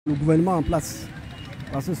Le gouvernement en place,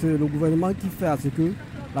 parce que c'est le gouvernement qui fait à ce que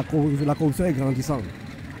la corruption est grandissante.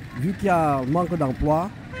 Vu qu'il y a un manque d'emploi,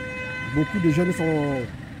 beaucoup de jeunes sont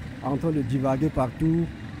en train de divaguer partout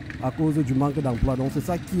à cause du manque d'emploi. Donc c'est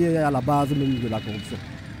ça qui est à la base même de la corruption.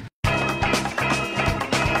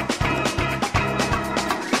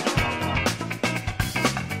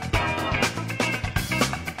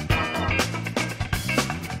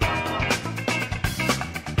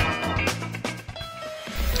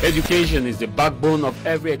 Education is the backbone of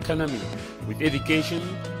every economy. With education,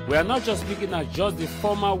 we are not just looking at just the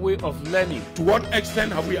formal way of learning. To what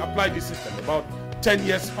extent have we applied this system? About 10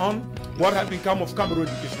 years on, what has become of Cameroon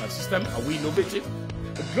educational system? Are we innovative?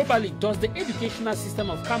 Globally, does the educational system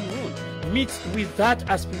of Cameroon meet with that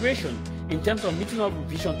aspiration in terms of meeting up with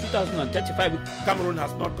Vision 2035? Cameroon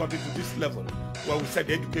has not gotten to this level where we said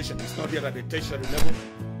the education is not yet at the tertiary level.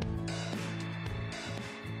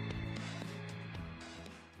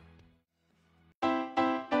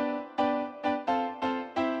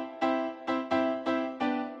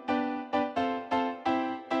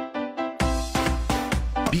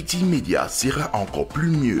 BT Media sera encore plus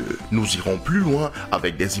mieux. Nous irons plus loin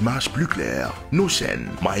avec des images plus claires. Nos chaînes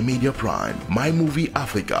My Media Prime, My Movie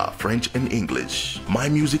Africa, French and English, My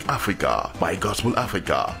Music Africa, My Gospel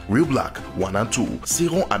Africa, Real Black 1 and 2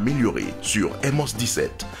 seront améliorées sur MOS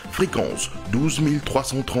 17, fréquence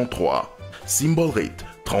 12333, symbol rate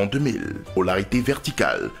 32 000, polarité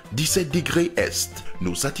verticale 17 degrés Est.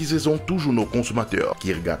 Nous satisfaisons toujours nos consommateurs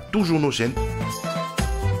qui regardent toujours nos chaînes.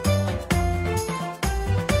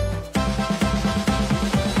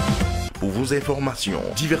 Pour vos informations,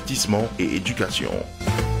 divertissement et éducation.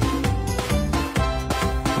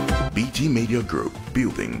 BT Media Group,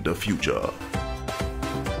 building the future.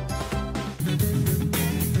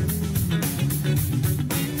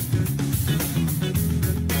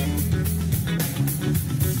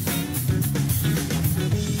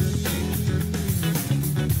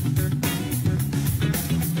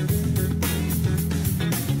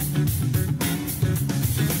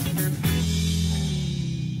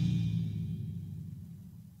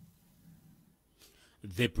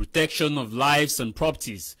 The protection of lives and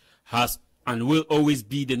properties has and will always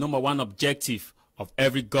be the #1 objective of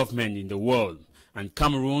every government in the world. And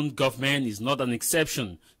Cameroon government is not an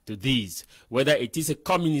exception to these. Whether it is a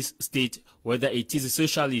communist state, whether it is a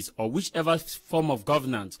socialist, or whichever form of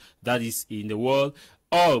governance that is in the world,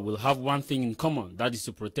 all will have one thing in common, that is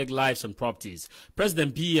to protect lives and properties.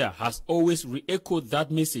 President Biya has always re-echoed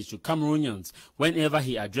that message to Cameroonians whenever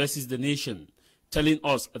he addresses the nation, telling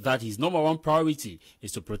us that his #1 priority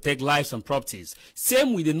is to protect lives and properties.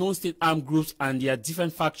 Same with the non-state armed groups and their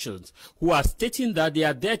different factions who are stating that they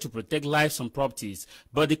are there to protect lives and properties.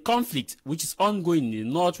 But the conflict, which is ongoing in the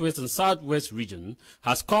northwest and southwest region,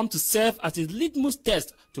 has come to serve as a litmus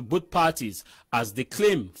test to both parties, as the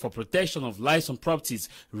claim for protection of lives and properties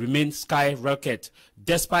remains skyrocket.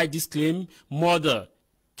 Despite this claim, murder,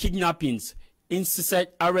 kidnappings, incessant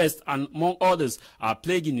arrests, and among others, are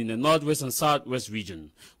plaguing in the northwest and southwest region.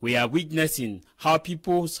 We are witnessing how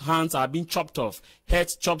people's hands are being chopped off,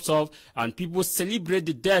 heads chopped off, and people celebrate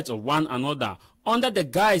the death of one another. Under the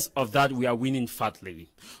guise of that, we are winning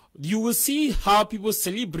fatly. You will see how people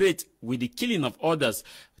celebrate with the killing of others,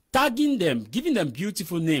 tagging them, giving them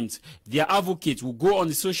beautiful names. Their advocates will go on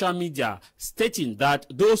the social media stating that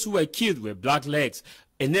those who were killed were black legs,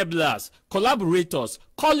 enablers, collaborators,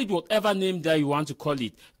 call it whatever name that you want to call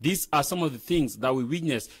it. These are some of the things that we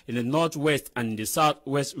witness in the northwest and in the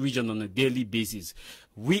southwest region on a daily basis.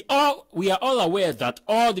 We are all aware that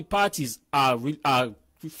all the parties are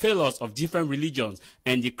failures of different religions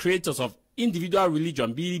and the creators of individual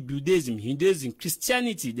religion, be it Buddhism, Hinduism,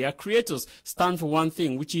 Christianity. Their creators stand for one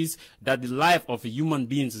thing, which is that the life of a human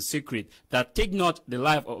being is sacred, that take not the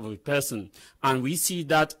life of a person. And we see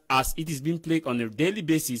that as it is being played on a daily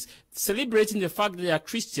basis, celebrating the fact that they are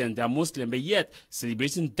Christian, they are Muslim, but yet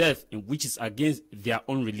celebrating death, in which is against their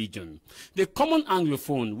own religion. The common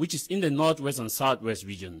Anglophone, which is in the northwest and southwest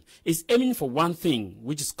region, is aiming for one thing,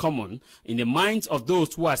 which is common in the minds of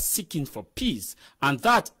those who are seeking for peace, and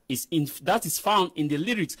that is found in the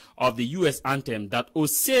lyrics of the US anthem, that "Oh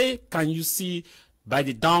say can you see by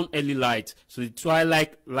the down early light, so the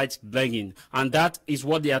twilight light blinging." And that is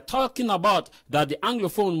what they are talking about, that the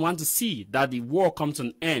Anglophone want to see that the war comes to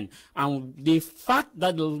an end. And the fact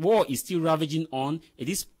that the war is still ravaging on, it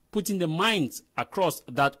is putting the minds across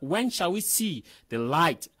that when shall we see the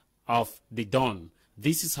light of the dawn?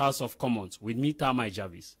 This is House of Commons with me, Tamai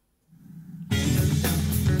Jarvis.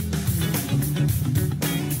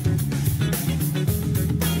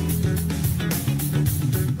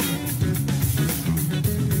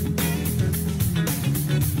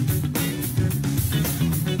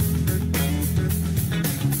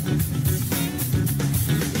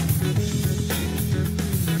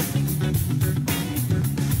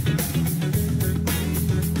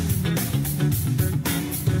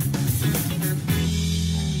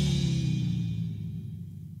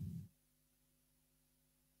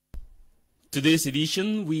 today's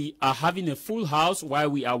edition, we are having a full house while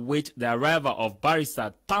we await the arrival of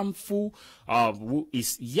Barrister Tamfu, who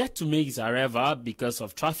is yet to make his arrival because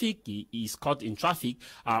of traffic. He is caught in traffic.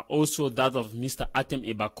 Also that of Mr.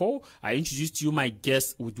 Atem Ebako. I introduced to you my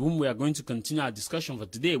guest with whom we are going to continue our discussion for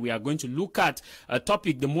today. We are going to look at a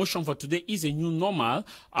topic. The motion for today is a new normal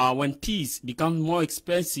when peace becomes more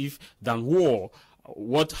expensive than war.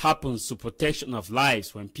 What happens to protection of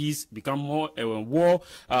lives when peace become more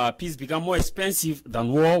peace become more expensive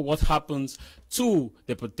than war? What happens to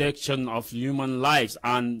the protection of human lives?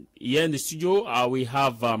 And here in the studio we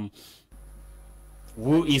have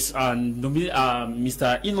who is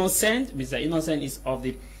Mr. Innocent. Mr. Innocent is of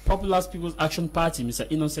the Popular People's Action Party. Mr.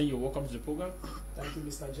 Innocent, you're welcome to the program. Thank you,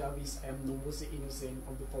 Mr. Jarvis. I am Nomose Innocent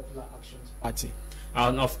of the Popular Action Party.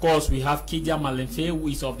 And of course, we have Kedia Malenfe, who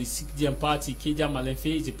is of the CDM Party. Kedia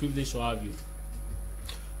Malenfe, it's a privilege to have you.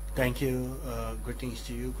 Thank you. Greetings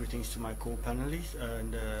to you, greetings to my co-panelists,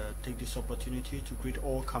 and take this opportunity to greet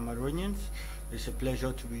all Cameroonians. It's a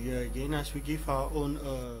pleasure to be here again as we give our own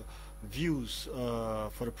views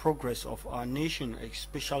for the progress of our nation,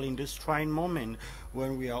 especially in this trying moment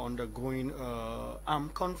when we are undergoing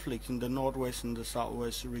armed conflict in the northwest and the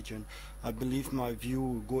southwest region. I believe my view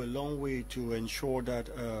will go a long way to ensure that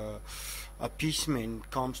appeasement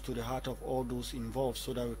comes to the heart of all those involved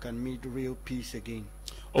so that we can meet real peace again.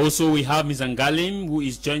 Also, we have Ms. Angalim, who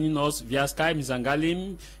is joining us via Skype. Ms.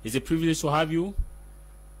 Angalim, it's a privilege to have you.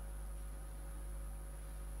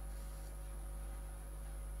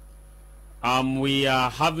 We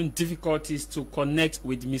are having difficulties to connect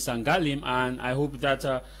with Ms. Angalim, and I hope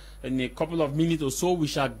that in a couple of minutes or so we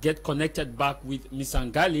shall get connected back with Ms.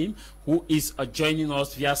 Angalim, who is joining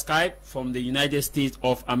us via Skype from the United States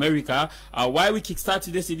of America. While we kickstart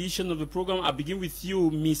today's edition of the program, I begin with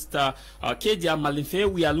you, Mr. Kedia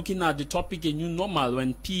Malenfe. We are looking at the topic, a new normal,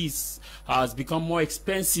 when peace has become more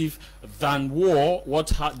expensive than war.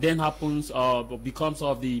 What then happens becomes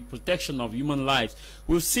of the protection of human lives.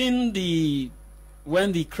 We've seen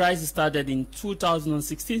when the crisis started in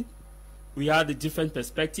 2016, we had a different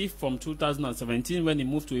perspective. From 2017, when it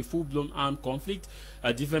moved to a full-blown armed conflict,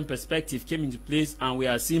 a different perspective came into place, and we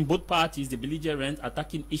are seeing both parties, the belligerents,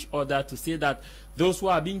 attacking each other to say that those who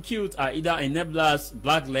are being killed are either enablers,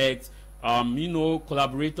 blacklegs,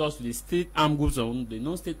 collaborators with the state armed groups or the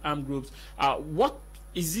non-state armed groups. What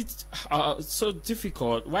is it so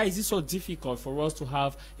difficult? Why is it so difficult for us to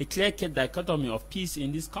have a clear-cut dichotomy of peace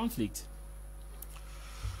in this conflict?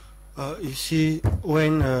 You see,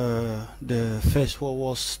 when the First World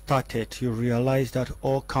War started, you realize that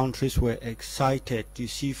all countries were excited. You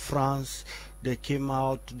see France, they came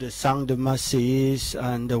out, they sang the Marseillaise,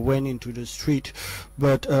 and they went into the street.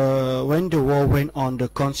 But when the war went on, the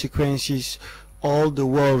consequences, all the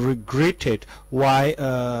world regretted why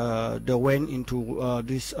they went into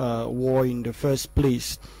this war in the first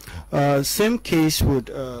place. Same case with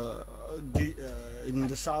in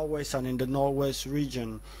the southwest and in the northwest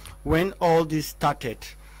region. When all this started,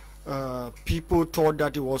 people thought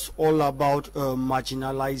that it was all about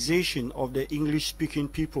marginalization of the English-speaking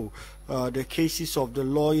people, the cases of the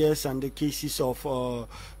lawyers and the cases of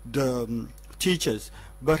the teachers.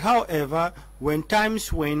 But however, when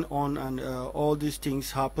times went on and all these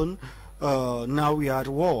things happened, now we are at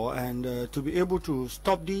war, and to be able to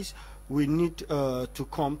stop this, we need to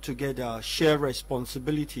come together, share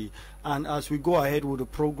responsibility. And as we go ahead with the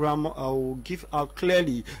program, I will give out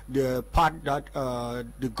clearly the part that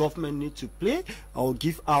the government needs to play. I will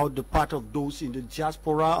give out the part of those in the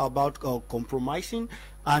diaspora about compromising,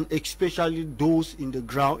 and especially those in the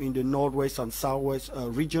ground in the northwest and southwest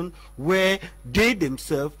region, where they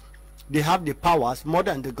themselves, they have the powers more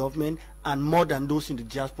than the government and more than those in the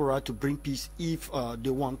diaspora to bring peace if they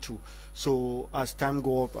want to. So as time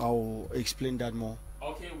goes up, I will explain that more.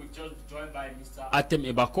 Okay, we're just joined by Mr.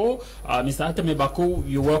 Atem Ebako. Mr. Atem Ebako,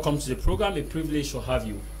 you're welcome to the program. A privilege to have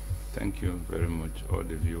you. Thank you very much, all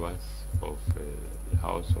the viewers of the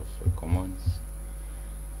House of Commons.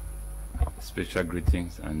 Special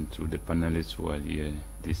greetings and to the panelists who are here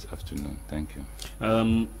this afternoon. Thank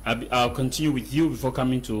you. I'll continue with you before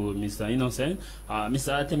coming to Mr. Innocent.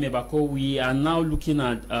 Mr. Atem Ebako, we are now looking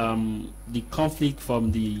at the conflict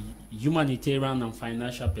from the humanitarian and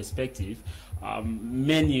financial perspective.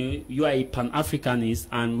 You are a Pan-Africanist,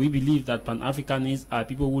 and we believe that Pan-Africanists are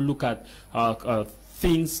people who look at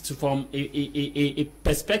things from a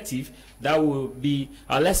perspective that will be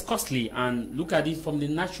less costly, and look at it from the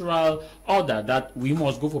natural order that we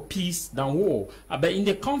must go for peace than war. But in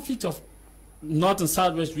the conflict of North and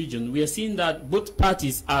Southwest region, we are seeing that both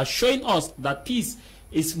parties are showing us that peace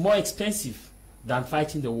is more expensive than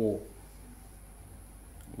fighting the war.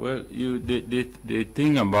 Well, the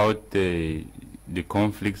thing about the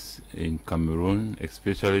conflicts in Cameroon,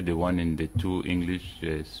 especially the one in the two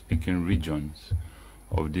English-speaking regions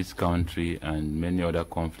of this country, and many other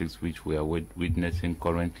conflicts which we are witnessing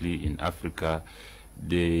currently in Africa,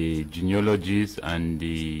 the genealogies and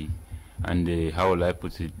the how will I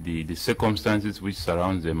put it, the circumstances which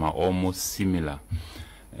surround them are almost similar.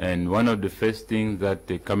 And one of the first things that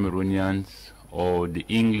the Cameroonians or the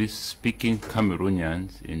English-speaking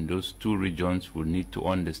Cameroonians in those two regions will need to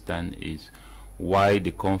understand is why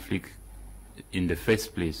the conflict in the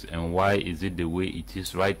first place, and why is it the way it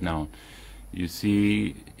is right now. You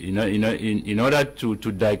see, in order to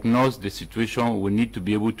diagnose the situation, we need to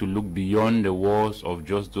be able to look beyond the walls of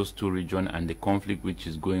just those two regions and the conflict which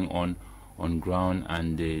is going on ground,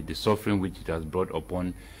 and the suffering which it has brought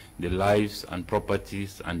upon the lives and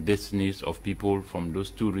properties and destinies of people from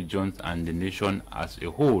those two regions and the nation as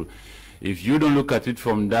a whole. If you don't look at it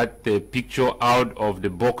from that picture out of the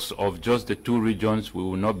box of just the two regions, we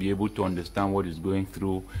will not be able to understand what is going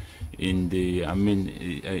through in the,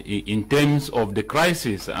 in terms of the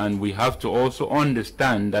crisis. And we have to also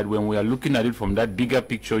understand that when we are looking at it from that bigger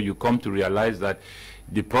picture, you come to realize that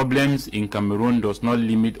the problems in Cameroon does not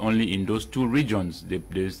limit only in those two regions. There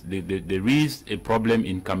is a problem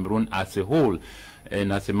in Cameroon as a whole.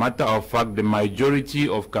 And as a matter of fact, the majority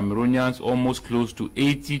of Cameroonians, almost close to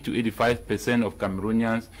 80 to 85% of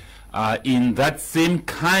Cameroonians, are in that same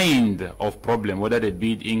kind of problem, whether they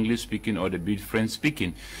be English speaking or they be French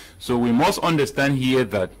speaking. So we must understand here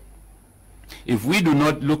that if we do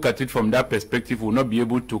not look at it from that perspective, we will not be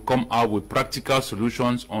able to come out with practical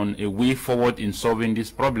solutions on a way forward in solving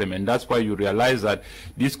this problem. And that's why you realize that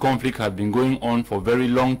this conflict has been going on for a very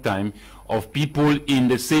long time, of people in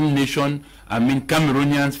the same nation.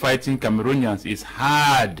 Cameroonians fighting Cameroonians. It's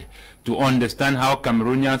hard to understand how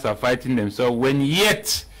Cameroonians are fighting themselves, when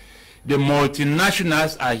yet the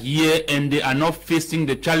multinationals are here and they are not facing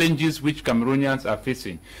the challenges which Cameroonians are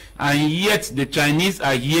facing. And yet the Chinese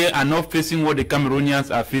are here and not facing what the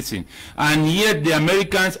Cameroonians are facing. And yet the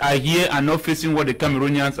Americans are here and not facing what the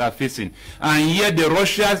Cameroonians are facing. And yet the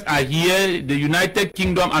Russians are here, the United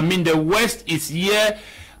Kingdom, the West is here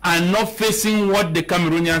and not facing what the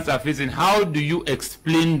Cameroonians are facing. How do you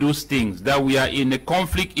explain those things? That we are in a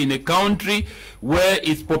conflict in a country where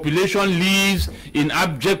its population lives in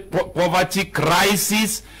abject poverty,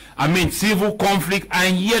 crisis, civil conflict,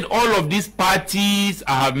 and yet all of these parties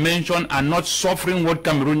I have mentioned are not suffering what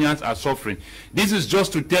Cameroonians are suffering. This is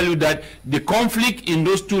just to tell you that the conflict in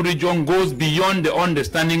those two regions goes beyond the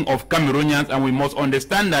understanding of Cameroonians, and we must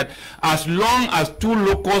understand that as long as two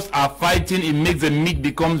locals are fighting, it makes the meat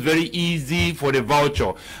becomes very easy for the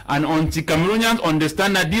vulture. And until Cameroonians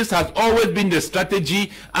understand that this has always been the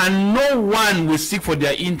strategy, and no one will seek for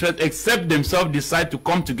their interest except themselves decide to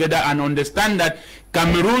come together and understand that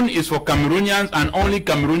Cameroon is for Cameroonians, and only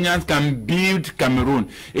Cameroonians can build Cameroon.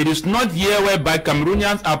 It is not here whereby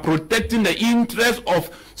Cameroonians are protecting the interest of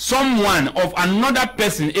someone, of another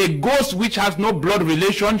person, a ghost which has no blood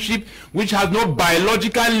relationship, which has no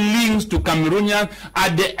biological links to Cameroonians,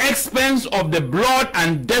 at the expense of the blood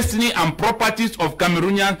and destiny and properties of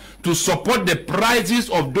Cameroonians, to support the prices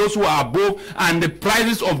of those who are above and the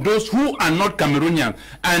prices of those who are not Cameroonians.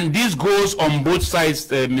 And this goes on both sides,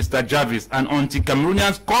 Mr. Jarvis. And until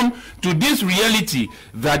Cameroonians come to this reality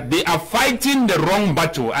that they are fighting the wrong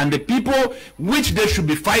battle, and the people which they should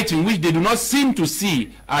be fighting, which they do not seem to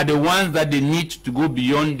see, are the ones that they need to go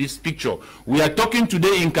beyond this picture. We are talking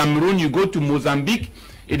today in Cameroon. You go to Mozambique,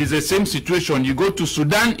 it is the same situation. You go to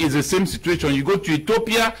Sudan, it's the same situation. You go to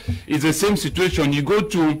Ethiopia, it's the same situation. You go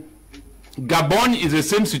to Gabon, is the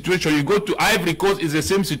same situation. You go to Ivory Coast, is the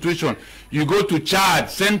same situation. You go to Chad,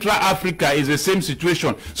 Central Africa, is the same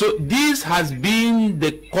situation. So this has been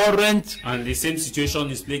the current, and the same situation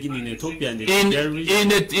is plaguing in Ethiopia and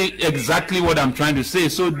the exactly what I'm trying to say.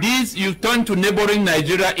 So this, you turn to neighboring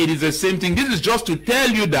Nigeria, it is the same thing. This is just to tell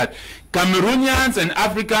you that Cameroonians and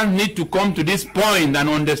Africans need to come to this point and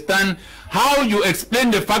understand how you explain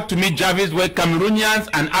the fact to me, Jarvis, where Cameroonians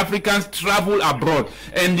and Africans travel abroad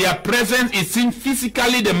and their presence is seen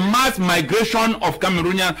physically, the mass migration of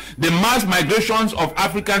Cameroonians, the mass migrations of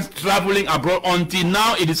Africans traveling abroad. Until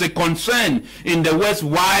now, it is a concern in the West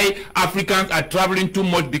why Africans are traveling too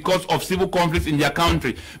much because of civil conflicts in their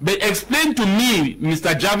country. But explain to me,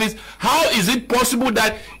 Mr. Jarvis, how is it possible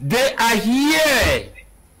that they are here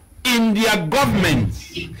in their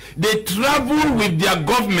governments, they travel with their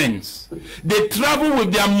governments, they travel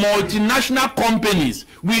with their multinational companies.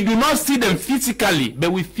 We do not see them physically,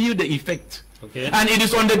 but we feel the effect. Okay. And it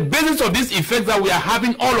is on the basis of this effect that we are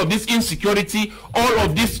having all of this insecurity, all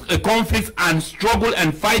of these conflicts and struggle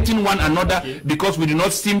and fighting one another, because we do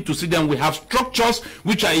not seem to see them. We have structures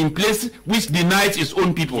which are in place which denies its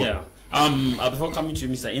own people. Yeah. Before coming to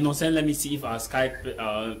you, Mr. Innocent, let me see if our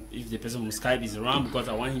Skype, if the person from Skype is around, because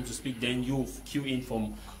I want him to speak. Then you cue in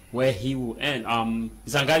from where he will end.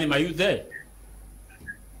 Mr. Ngalim, are you there?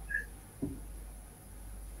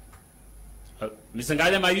 Mr.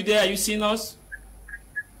 Ngalim, are you there? Are you seeing us?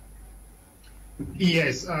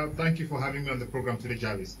 Yes, thank you for having me on the program today,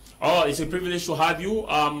 Jarvis. Oh, it's a privilege to have you.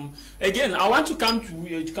 Again, I want to come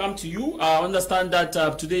to you. I understand that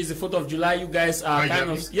today is the 4th of July. You guys are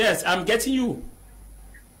yes, I'm getting you.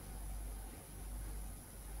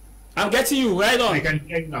 I'm getting you, right on. I can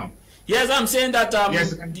hear you now. Yes, I'm saying that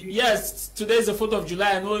yes, today is the 4th of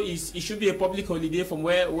July. I know it should be a public holiday from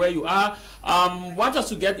where you are. Want us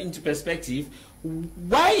to get into perspective.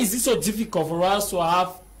 Why is it so difficult for us to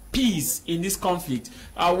have peace in this conflict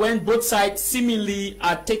when both sides seemingly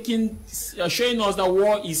are showing us that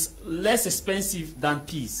war is less expensive than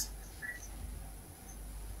peace?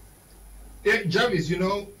 Yeah, Jarvis, you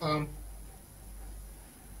know,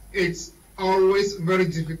 it's always very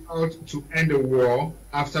difficult to end a war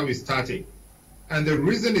after we start it. And the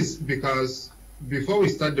reason is because before we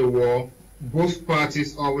start the war, both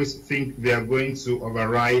parties always think they are going to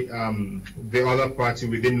override the other party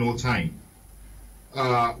within no time.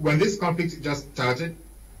 When this conflict just started,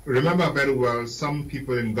 remember very well, some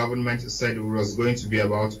people in government said it was going to be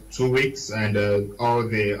about 2 weeks and all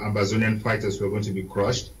the Amazonian fighters were going to be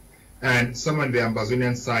crushed. And some on the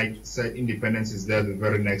Amazonian side said independence is there the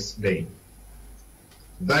very next day.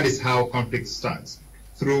 That is how conflict starts,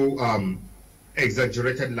 through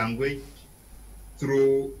exaggerated language,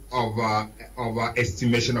 through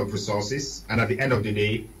overestimation of resources, and at the end of the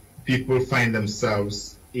day, people find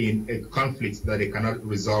themselves in a conflict that they cannot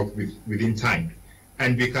resolve within time.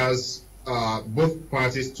 And because both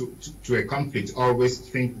parties to a conflict always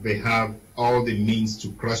think they have all the means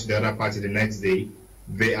to crush the other party the next day,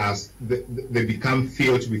 they become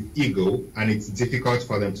filled with ego, and it's difficult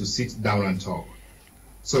for them to sit down and talk.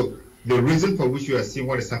 So the reason for which you are seeing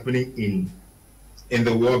what is happening in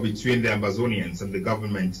the war between the Amazonians and the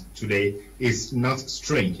government today is not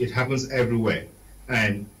strange. It happens everywhere.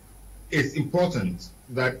 And it's important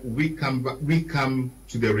that we come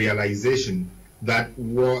to the realization that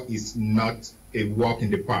war is not a walk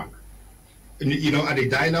in the park. And, you know, at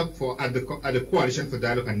the Coalition for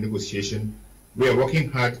Dialogue and Negotiation, we are working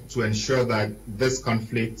hard to ensure that this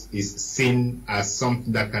conflict is seen as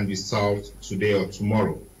something that can be solved today or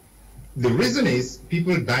tomorrow. The reason is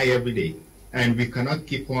people die every day, and we cannot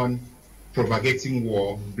keep on propagating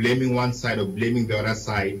war, blaming one side or blaming the other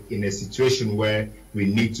side in a situation where we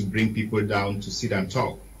need to bring people down to sit and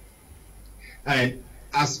talk. And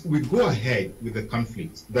as we go ahead with the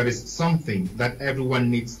conflict, there is something that everyone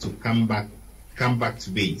needs to come back to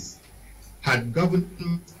base. Had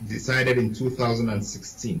government decided in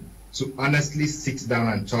 2016 to honestly sit down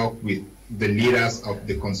and talk with the leaders of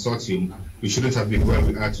the consortium, we shouldn't have been where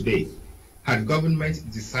we are today. Had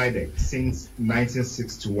government decided since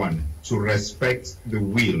 1961 to respect the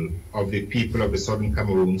will of the people of the Southern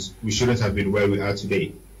Cameroons, we shouldn't have been where we are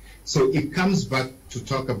today. So it comes back to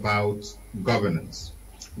talk about governance.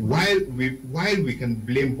 While we can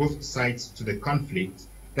blame both sides to the conflict,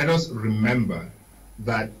 let us remember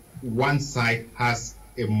that one side has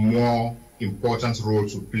a more important role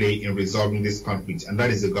to play in resolving this conflict, and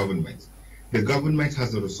that is the government. The government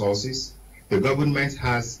has the resources, the government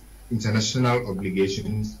has international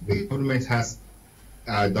obligations, the government has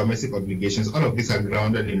domestic obligations. All of these are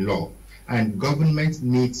grounded in law, and government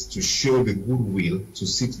needs to show the goodwill to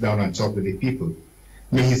sit down and talk with the people.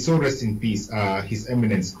 May his soul rest in peace, His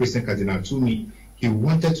Eminence Christian Cardinal Toomey. He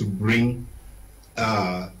wanted to bring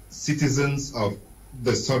citizens of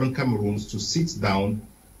the Southern Cameroons to sit down,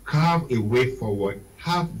 carve a way forward,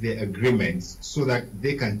 have their agreements so that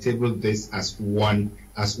they can table this as one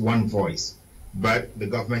voice. But the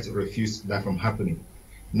government refused that from happening.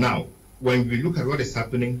 Now, when we look at what is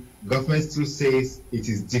happening, government still says it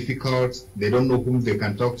is difficult, they don't know whom they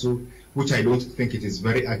can talk to, which I don't think it is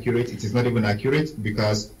very accurate. It is not even accurate,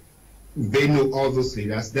 because they know all those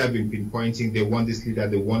leaders. They have been pinpointing, they want this leader,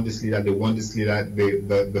 they want this leader, they want this leader,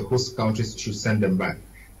 the host countries should send them back.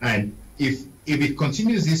 And if it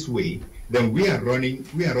continues this way, then we are running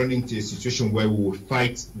to a situation where we will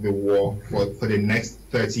fight the war for the next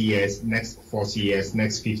 30 years, next 40 years,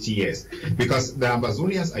 next 50 years. Because the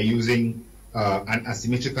Amazonians are using an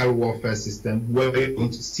asymmetrical warfare system where we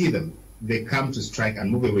don't see them. they come to strike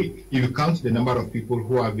and move away. If you count the number of people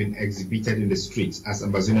who have been exhibited in the streets as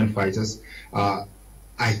Ambazonian fighters,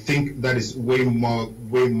 I think that is way more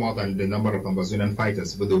than the number of Ambazonian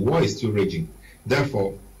fighters, but the war is still raging.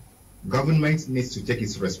 Therefore, government needs to take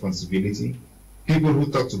its responsibility. People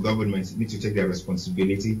who talk to government need to take their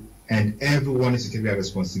responsibility, and everyone needs to take their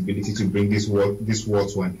responsibility to bring this war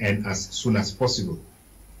to an end as soon as possible.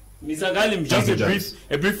 Mr. Galim, just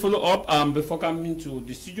a brief follow-up before coming to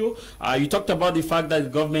the studio. You talked about the fact that the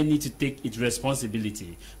government needs to take its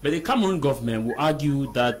responsibility. But the Cameroon government will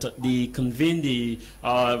argue that they convened the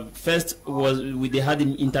they had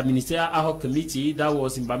an interministerial ad hoc committee that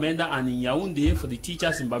was in Bamenda and in Yaoundé, for the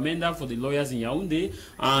teachers in Bamenda, for the lawyers in Yaoundé,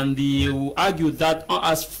 and they will argue that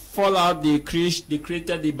as fallout they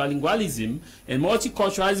created the bilingualism and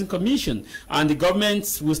multiculturalism commission, and the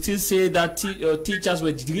government will still say that teachers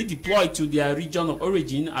were deployed to their region of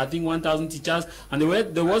origin. I think 1,000 teachers, and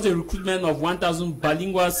there was a recruitment of 1,000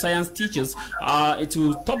 bilingual science teachers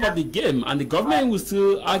to top up the game, and the government will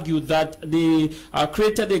still argue that they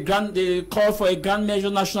they called for a grand measure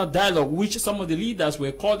national dialogue, which some of the leaders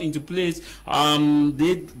were called into place.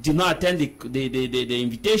 They did not attend the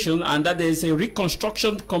invitation, and that there is a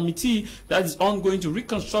reconstruction committee that is ongoing to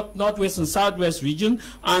reconstruct Northwest and Southwest region,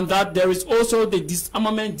 and that there is also the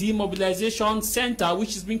Disarmament Demobilization Center,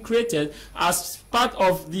 which is being created as part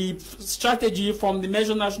of the strategy from the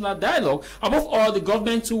Measure National Dialogue. Above all, the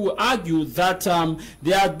government too will argue that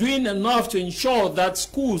they are doing enough to ensure that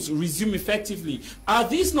schools resume effectively. Are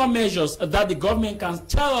these not measures that the government can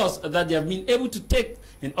tell us that they have been able to take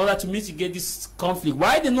in order to mitigate this conflict?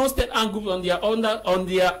 Why the non-state armed groups on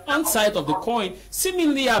their own side of the coin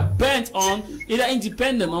seemingly are bent on either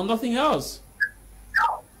independent or nothing else?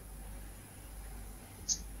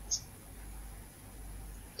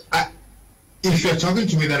 If you're talking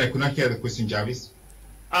to me, that I could not hear the question, Jarvis.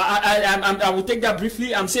 I will take that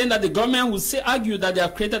briefly. I'm saying that the government will argue that they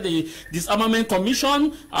have created the Disarmament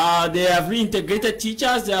Commission, they have reintegrated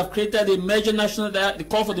teachers, they have created a major national the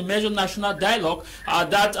call for the Major National Dialogue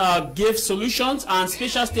that gave solutions, and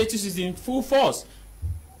special status is in full force.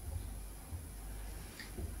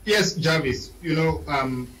 Yes, Jarvis. You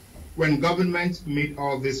know, when government made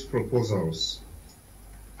all these proposals,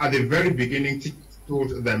 at the very beginning,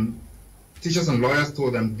 teachers and lawyers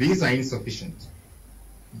told them these are insufficient.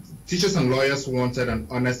 Teachers and lawyers wanted an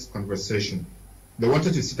honest conversation. They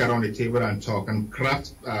wanted to sit around the table and talk and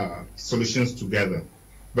craft solutions together.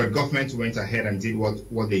 But government went ahead and did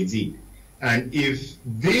what they did. And if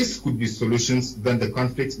these could be solutions, then the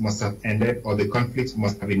conflict must have ended, or the conflict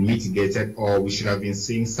must have been mitigated, or we should have been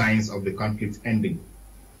seeing signs of the conflict ending.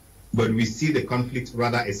 But we see the conflict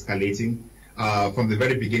rather escalating. From the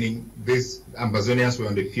very beginning, these Ambazonians were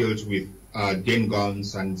on the field with Dane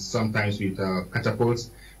guns and sometimes with catapults,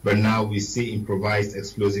 but now we see improvised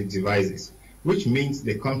explosive devices, which means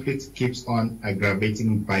the conflict keeps on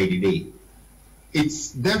aggravating by the day. It's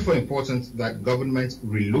therefore important that government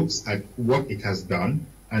relooks at what it has done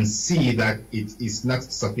and see that it is not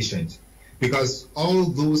sufficient, because all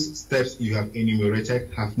those steps you have enumerated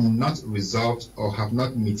have not resolved or have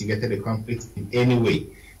not mitigated the conflict in any way.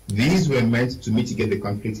 These were meant to mitigate the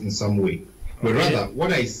conflict in some way. But rather,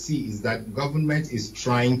 what I see is that government is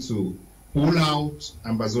trying to pull out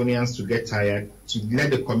Ambazonians to get tired, to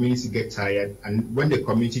let the community get tired, and when the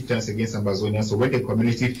community turns against Ambazonians, or when the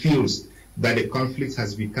community feels that the conflict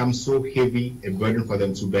has become so heavy, a burden for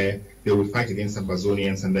them to bear, they will fight against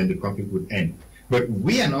Ambazonians, and then the conflict would end. But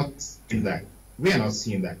we are not seeing that. We are not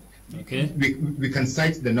seeing that. Okay. We can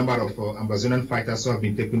cite the number of Ambazonian fighters who have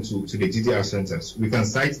been taken to the GDR centers. We can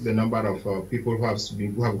cite the number of people who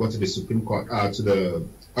have gone to the Supreme Court, to the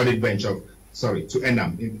audit bench of, to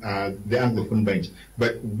ENAM, the Anglophone bench.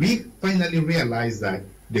 But we finally realize that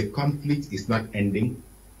the conflict is not ending.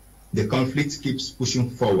 The conflict keeps pushing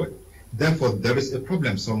forward. Therefore, there is a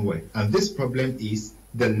problem somewhere, and this problem is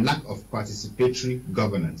the lack of participatory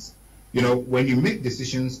governance. You know, when you make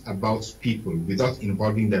decisions about people without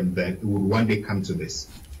involving them, then it would one day come to this.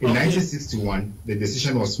 In 1961, the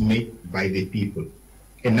decision was made by the people.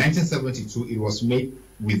 In 1972, it was made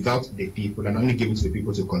without the people and only given to the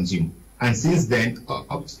people to consume. And since then,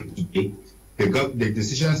 up to today, the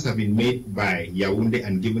decisions have been made by Yaoundé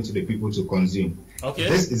and given to the people to consume. Okay.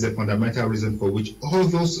 This is a fundamental reason for which all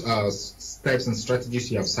those steps and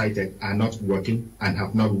strategies you have cited are not working and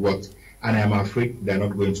have not worked. And I am afraid they're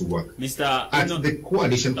not going to work. Mr. At the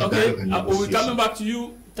coalition for dialogue and negotiation, we're coming back to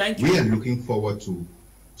you. Thank you. We are looking forward to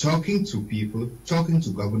talking to people, talking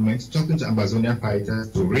to government, talking to Ambazonian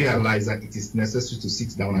fighters to realize that it is necessary to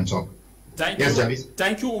sit down and talk. Thank yes, you. Jarvis.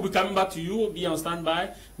 Thank you. We'll be coming back to you. Be on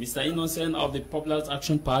standby. Mr. Innocent of the Popular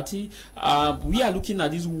Action Party. We are looking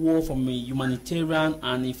at this war from a humanitarian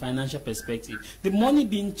and a financial perspective. The money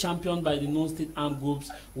being championed by the non-state armed groups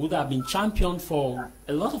would have been championed for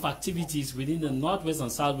a lot of activities within the northwest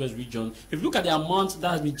and southwest region. If you look at the amount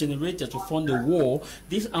that has been generated to fund the war,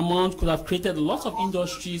 this amount could have created a lot of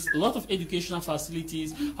industries, a lot of educational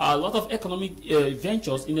facilities, a lot of economic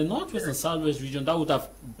ventures in the northwest and southwest region that would have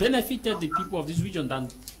benefited the people of this region than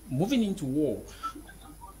moving into war.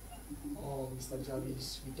 Mr.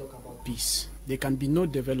 Jarvis, we talk about peace. There can be no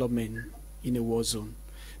development in a war zone.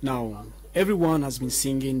 Now, everyone has been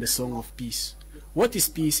singing the song of peace. What is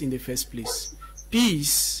peace in the first place?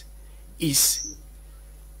 Peace is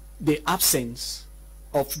the absence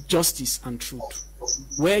of justice and truth.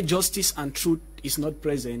 Where justice and truth is not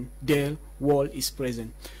present, there war is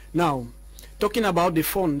present. Now, talking about the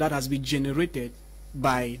fund that has been generated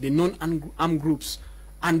by the non-armed groups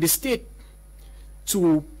and the state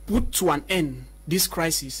to put to an end this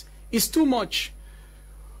crisis is too much.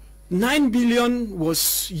 9 billion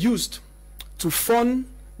was used to fund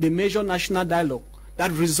the major national dialogue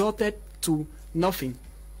that resulted to nothing.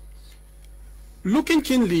 Looking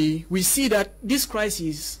keenly, we see that this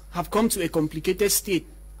crisis have come to a complicated state,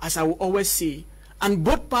 as I will always say, and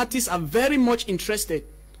both parties are very much interested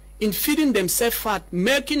in feeding themselves fat,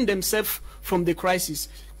 milking themselves from the crisis.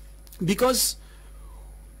 Because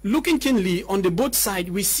looking keenly on the both sides,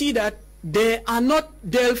 we see that they are not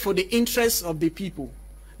there for the interests of the people.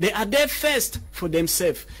 They are there first for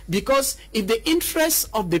themselves. Because if the interests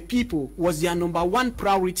of the people was their number one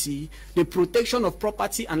priority, the protection of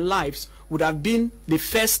property and lives would have been the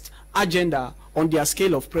first agenda on their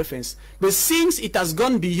scale of preference. But since it has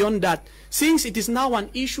gone beyond that, since it is now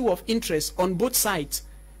an issue of interest on both sides,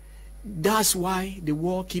 that's why the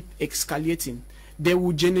war keeps escalating. They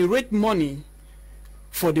will generate money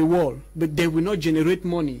for the war, but they will not generate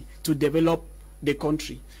money to develop the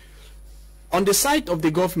country. On the side of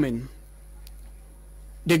the government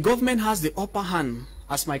has the upper hand,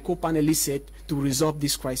 as my co-panelist said, to resolve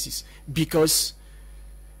this crisis, because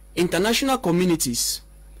international communities,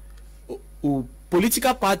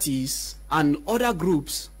 political parties, and other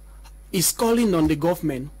groups is calling on the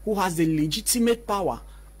government, who has the legitimate power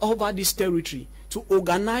over this territory, to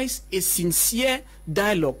organize a sincere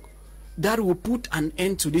dialogue that will put an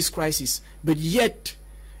end to this crisis. But yet,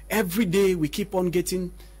 every day we keep on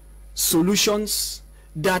getting solutions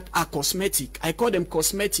that are cosmetic. I call them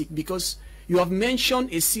cosmetic because you have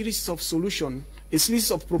mentioned a series of solutions, a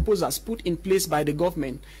series of proposals put in place by the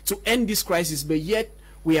government to end this crisis, but yet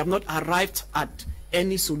we have not arrived at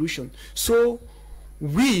any solution. So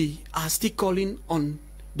we are still calling on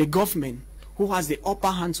the government, who has the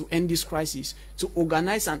upper hand to end this crisis, to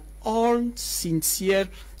organize an all-sincere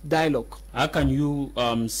dialogue. How can you,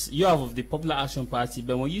 you have the Popular Action Party,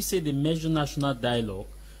 but when you say the major national dialogue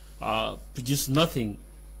produce nothing,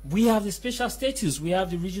 we have the special status, we have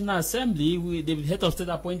the regional assembly, the head of state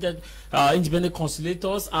appointed independent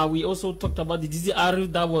consulators, and we also talked about the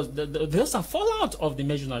DDR that was, there's a fallout of the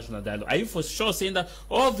major national dialogue. Are you for sure saying that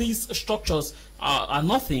all these structures are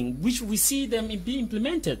nothing, which we see them being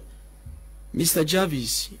implemented? Mr.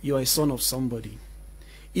 Jarvis, you are a son of somebody.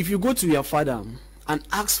 If you go to your father and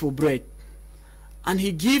ask for bread, and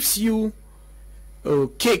he gives you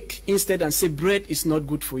cake instead and say bread is not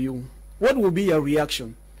good for you, what will be your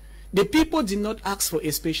reaction? The people did not ask for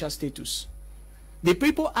a special status. The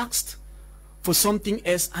people asked for something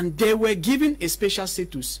else, and they were given a special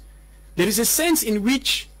status. There is a sense in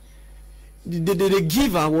which the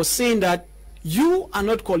giver was saying that you are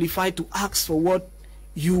not qualified to ask for what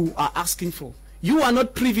you are asking for. You are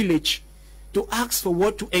not privileged to ask for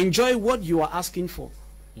what, to enjoy what you are asking for.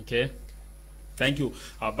 Okay. Thank you.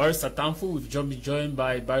 Barrister Tanfu, we've been joined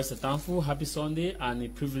by Barrister Tanfu. Happy Sunday and a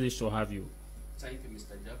privilege to have you. Thank you,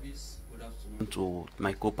 Mr. Jarvis. Good afternoon to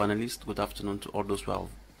my co-panelists. Good afternoon to all those who are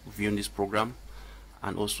viewing this program.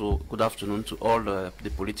 And also good afternoon to all the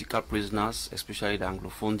political prisoners, especially the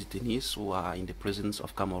Anglophone detainees who are in the prisons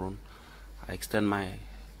of Cameroon. I extend my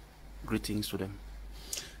greetings to them.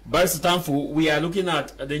 Barrister Tanfu, we are looking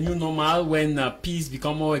at the new normal when peace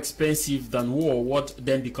becomes more expensive than war. What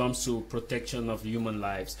then becomes to protection of human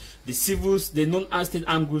lives? The civils, the non-state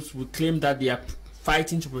armed groups will claim that they are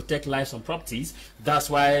fighting to protect lives and properties. That's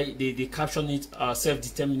why they caption it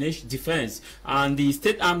self-determination defense. And the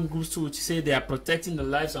state armed groups would say they are protecting the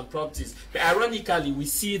lives and properties. But ironically, we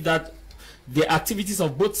see that the activities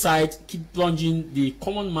of both sides keep plunging the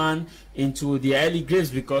common man into the early graves,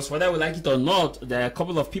 because whether we like it or not, there are a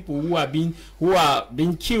couple of people who are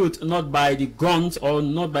being killed not by the guns or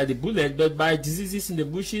not by the bullet, but by diseases in the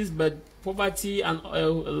bushes, but poverty and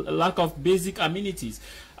lack of basic amenities.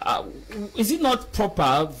 Is it not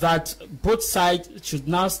proper that both sides should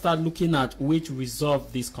now start looking at ways to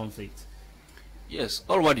resolve this conflict? Yes,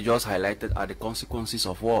 all what you just highlighted are the consequences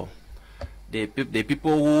of war. The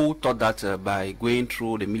people who thought that by going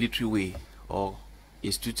through the military way or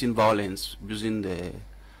instituting violence using the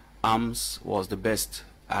arms was the best,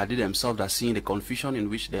 they themselves are seeing the confusion in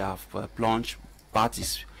which they have plunged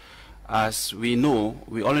parties. As we know,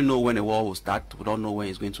 we only know when a war will start, we don't know when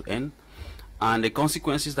it's going to end. And the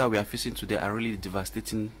consequences that we are facing today are really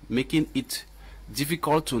devastating, making it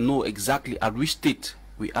difficult to know exactly at which state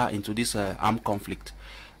we are into this armed conflict.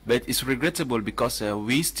 But it's regrettable because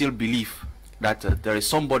we still believe that there is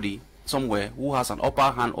somebody somewhere who has an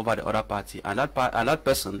upper hand over the other party, and that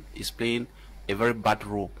person is playing a very bad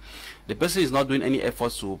role. The person is not doing any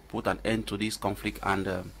efforts to put an end to this conflict,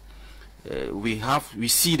 and we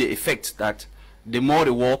see the effect that the more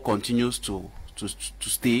the war continues to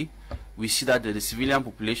stay, we see that the civilian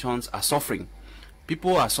populations are suffering.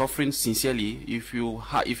 People are suffering sincerely. If you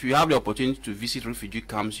have the opportunity to visit refugee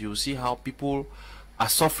camps, you will see how people are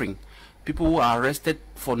suffering. People who are arrested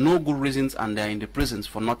for no good reasons and they are in the prisons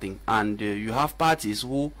for nothing. And you have parties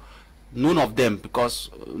who, none of them,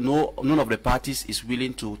 because none of the parties is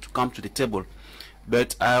willing to come to the table.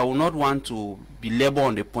 But I will not want to belabor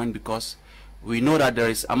on the point, because we know that there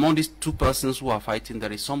is, among these two persons who are fighting,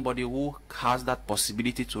 there is somebody who has that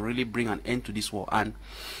possibility to really bring an end to this war. And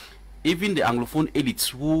even the Anglophone elites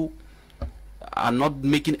who are not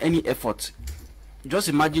making any effort, just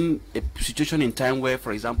imagine a situation in time where,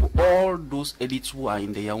 for example, all those elites who are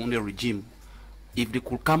in the Yaoundé regime, if they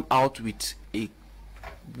could come out with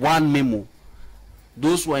one memo,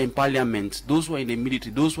 those who are in parliament, those who are in the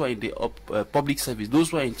military, those who are in the public service,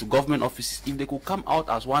 those who are into government offices, if they could come out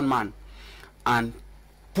as one man and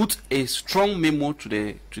put a strong memo to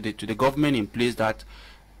the government in place that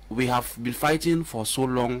we have been fighting for so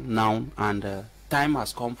long now, and time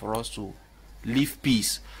has come for us to live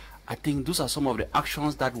peace. I think those are some of the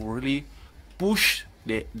actions that will really push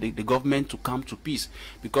the government to come to peace,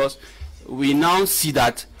 because we now see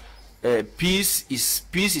that peace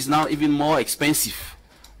is now even more expensive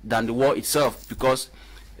than the war itself, because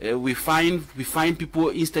we find people,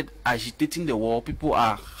 instead agitating the war, people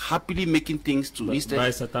are happily making things to instead. By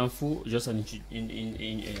Satanfu, just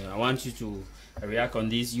I want you to react on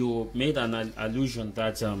this. You made an allusion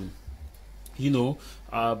that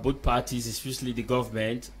both parties, especially the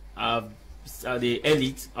government, the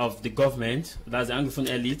elite of the government, that's the Anglophone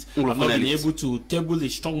elite, have not been able to table a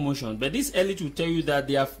strong motion. But this elite will tell you that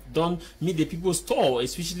they have done meet the people's toll,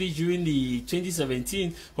 especially during the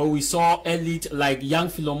 2017, where we saw elite like Young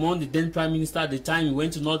Philemon, the then Prime Minister at the time. He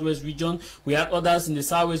went to Northwest region. We had others in the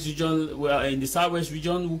Southwest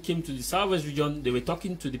region, who came to the Southwest region. They were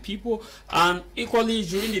talking to the people. And equally,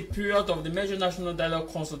 during the period of the Major National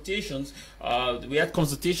Dialogue consultations, we had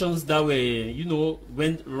consultations that were,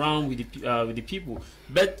 went around with the people.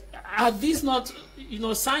 But are these not,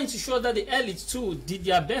 signs to show that the elites too did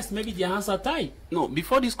their best? Maybe their hands are tied. No,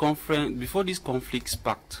 before this conflict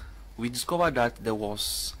sparked, we discovered that there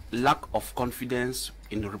was lack of confidence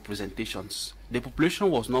in the representations. The population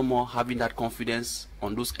was no more having that confidence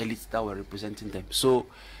on those elites that were representing them. So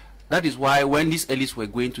that is why when these elites were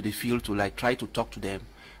going to the field to try to talk to them,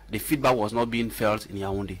 the feedback was not being felt in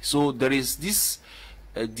Yaoundé. So there is this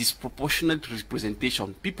disproportionate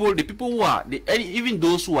representation. The people who are, even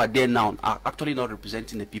those who are there now, are actually not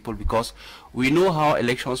representing the people, because we know how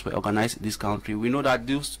elections were organized in this country. We know that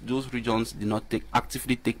those regions did not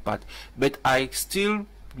actively take part. But I still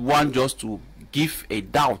want just to give a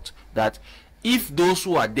doubt that if those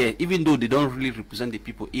who are there, even though they don't really represent the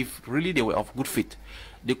people, if really they were of good faith,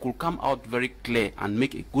 they could come out very clear and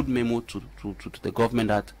make a good memo to the government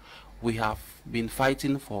that we have been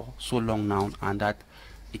fighting for so long now, and that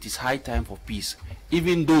it is high time for peace,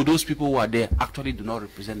 even though those people who are there actually do not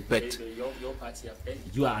represent. But your party has elite.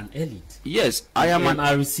 You are an elite. Yes, I am.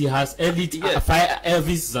 MRC has elite. Yes. Fire Elvis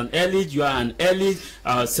is an elite. You are an elite.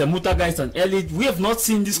 Semutaga is an elite. We have not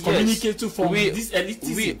seen this communicated from this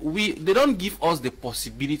elitism. They don't give us the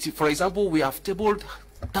possibility. For example, we have tabled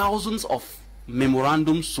thousands of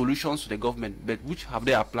memorandum solutions to the government, but which have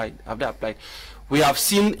they applied? We have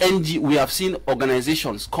seen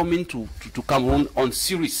organizations coming to Cameroon on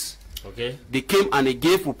series Okay. They came and they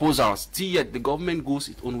gave proposals. Still yet the government goes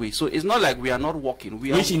its own way. So it's not like we are not working.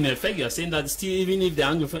 Which in effect you are saying that still, even if the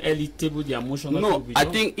Anglophone elite table their motion. No, I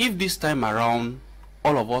think if this time around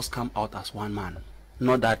all of us come out as one man,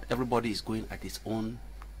 not that everybody is going at its own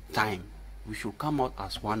time. We should come out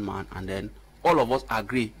as one man and then all of us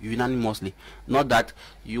agree unanimously. Not that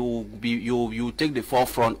you take the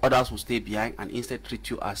forefront, others will stay behind and instead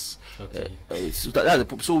treat you as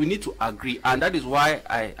so we need to agree, and that is why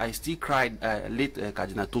I still cried late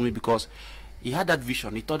Kajina Tomi, because he had that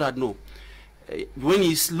vision. He thought that no, when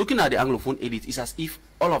he's looking at the Anglophone elite, it's as if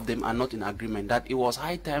all of them are not in agreement, that it was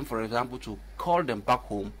high time, for example, to call them back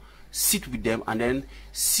home, sit with them and then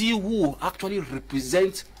see who actually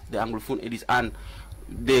represents the Anglophone elite. And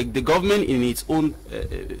the government in its own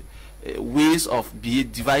ways of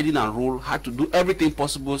dividing and rule had to do everything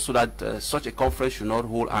possible so that such a conference should not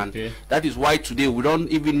hold. And that is why today we don't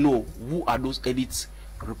even know who are those elites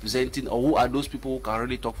representing, or who are those people who can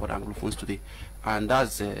really talk for the Anglophones today. And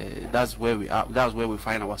that's where we are. That's where we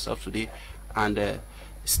find ourselves today. And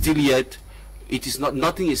still yet, it is not,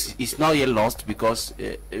 nothing is not yet lost, because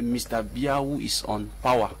Mr. Biya, who is on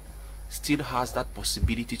power, still has that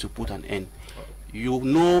possibility to put an end. You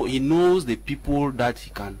know, he knows the people that he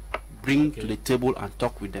can bring to the table and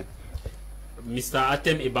talk with them. Mr.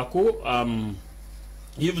 Atem Ebako,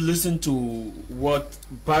 you've listened to what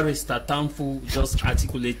Barrister Tamfu just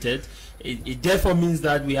articulated. It therefore means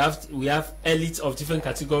that we have elites of different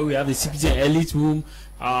categories. We have the CPT elite, whom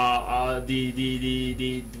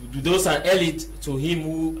those are elite to him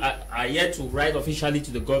who are yet to write officially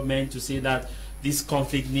to the government to say that this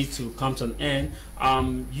conflict needs to come to an end.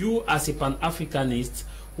 You as a Pan-Africanist,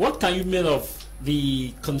 what can you make of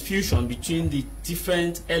the confusion between the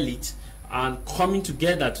different elites and coming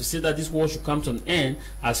together to say that this war should come to an end,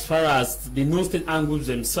 as far as the no-state Anglos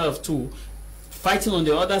themselves too, fighting on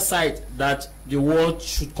the other side that the war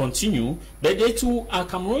should continue, but they too are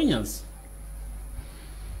Cameroonians?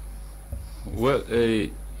 Well,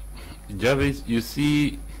 Jarvis, you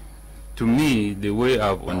see, to me, the way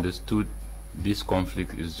I've understood this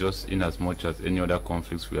conflict is just in as much as any other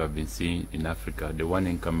conflicts we have been seeing in Africa. The one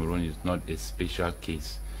in Cameroon is not a special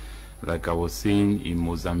case. Like I was saying, in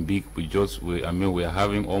Mozambique, we're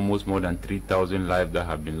having almost more than 3,000 lives that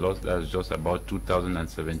have been lost. That's just about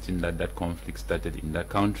 2017 that conflict started in that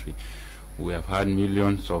country. We have had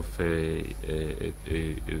millions of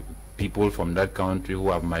people from that country who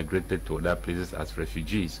have migrated to other places as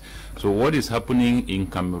refugees. So what is happening in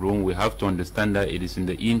Cameroon, we have to understand that it is in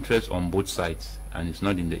the interest on both sides, and it's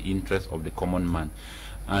not in the interest of the common man.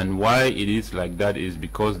 And why it is like that is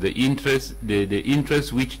because the interest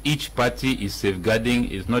which each party is safeguarding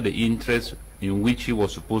is not the interest in which he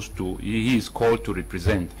is called to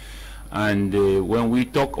represent. And when we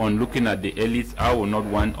talk on looking at the elites, I will not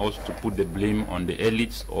want us to put the blame on the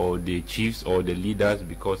elites or the chiefs or the leaders,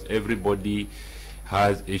 because everybody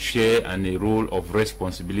has a share and a role of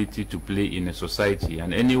responsibility to play in a society.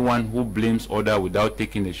 And anyone who blames other without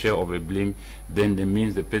taking a share of a blame, then that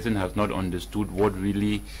means the person has not understood what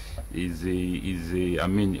really is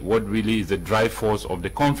what really is the drive force of the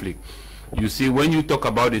conflict. You see, when you talk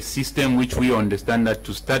about a system which we understand that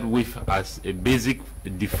to start with as a basic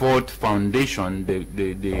default foundation,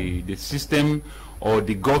 the system or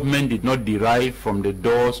the government did not derive from the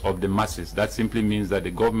doors of the masses. That simply means that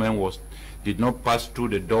the government did not pass through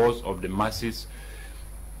the doors of the masses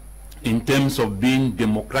in terms of being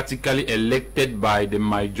democratically elected by the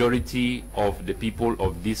majority of the people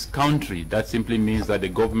of this country. That simply means that the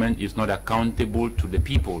government is not accountable to the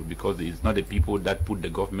people, because it's not the people that put the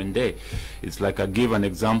government there. It's like I gave an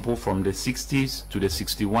example from the 60s to the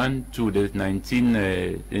 61 to the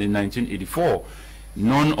 1984.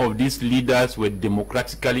 None of these leaders were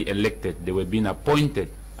democratically elected. They were being appointed,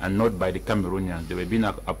 and not by the Cameroonians. They were being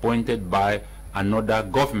appointed by another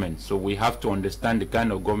government. So we have to understand the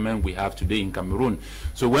kind of government we have today in Cameroon.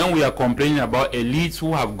 So when we are complaining about elites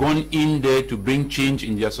who have gone in there to bring change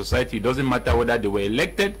in their society, it doesn't matter whether they were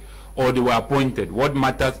elected or they were appointed. What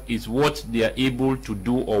matters is what they are able to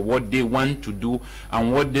do, or what they want to do,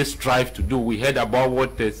 and what they strive to do. We heard about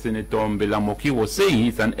what Senator Mbelamoki was saying.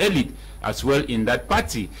 He's an elite as well in that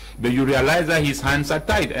party, but you realize that his hands are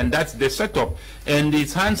tied, and that's the setup. And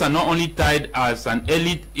his hands are not only tied as an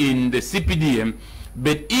elite in the CPDM,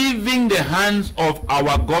 but even the hands of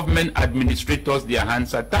our government administrators, their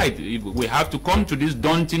hands are tied. We have to come to this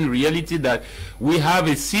daunting reality that we have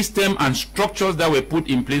a system and structures that were put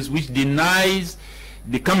in place which denies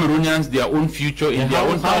the Cameroonians their own future in their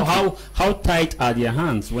own country. How tight are their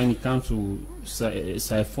hands when it comes to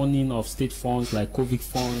siphoning of state funds like COVID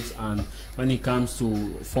funds, and when it comes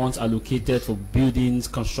to funds allocated for buildings,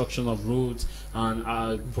 construction of roads, and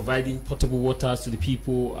providing potable water to the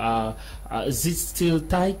people, is it still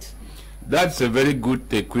tight? That's a very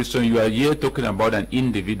good question. You are here talking about an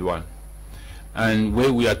individual, and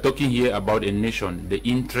where we are talking here about a nation, the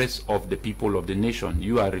interests of the people of the nation,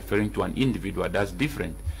 you are referring to an individual. That's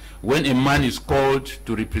different. When a man is called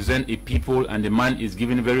to represent a people and the man is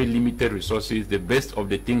given very limited resources, the best of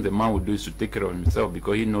the things the man will do is to take care of himself,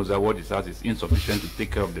 because he knows that what he has is insufficient to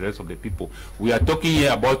take care of the rest of the people. We are talking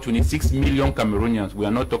here about 26 million Cameroonians. We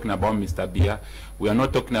are not talking about Mr. Biya. We are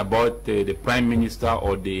not talking about the Prime Minister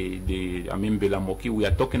or Belamoki. We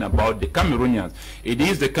are talking about the Cameroonians. It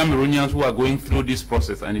is the Cameroonians who are going through this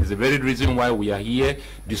process, and it's the very reason why we are here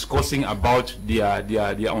discussing about their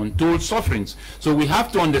untold sufferings. So we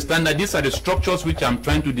have to understand that these are the structures which I'm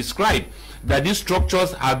trying to describe, that these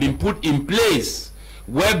structures have been put in place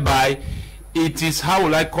whereby it is, how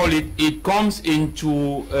will I call it, it comes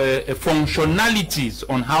into functionalities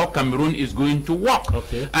on how Cameroon is going to work.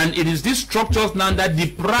 Okay. And it is these structures now that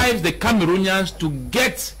deprives the Cameroonians to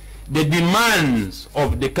get the demands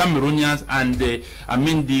of the Cameroonians and the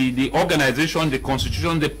organization, the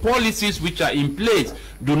constitution, the policies which are in place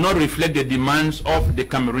do not reflect the demands of the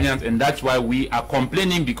Cameroonians, and that's why we are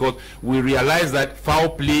complaining, because we realize that foul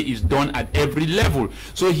play is done at every level.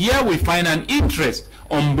 So here we find an interest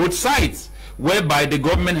on both sides, whereby the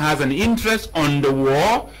government has an interest on the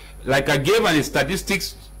war. Like I gave an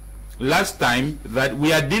statistics last time, that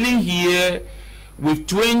we are dealing here with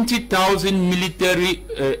 20,000 military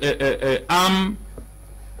armed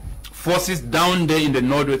forces down there in the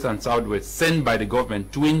northwest and southwest, sent by the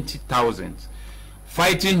government, 20,000.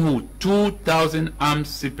 Fighting who? 2,000 armed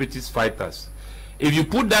separatist fighters. If you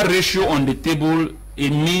put that ratio on the table,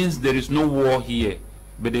 it means there is no war here,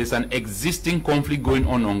 but there is an existing conflict going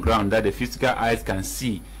on ground that the physical eyes can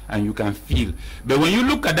see and you can feel. But when you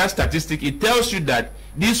look at that statistic, it tells you that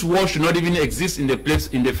this war should not even exist in the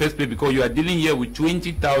first place, because you are dealing here with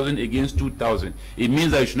 20,000 against 2,000. It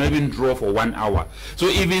means that you should not even draw for 1 hour. So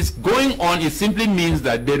if it's going on, it simply means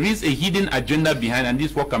that there is a hidden agenda behind, and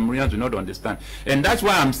this is what Cameroonians do not understand. And that's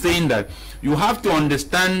why I'm saying that you have to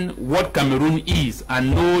understand what Cameroon is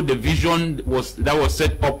and know the vision that was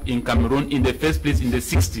set up in Cameroon in the first place in the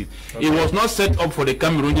 60s. Okay. It was not set up for the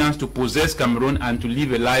Cameroonians to possess Cameroon and to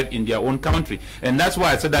live a life in their own country. And that's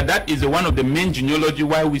why I said that that is one of the main genealogy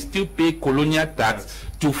why we still pay colonial tax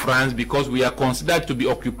to France, because we are considered to be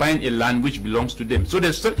occupying a land which belongs to them. So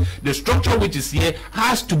the structure which is here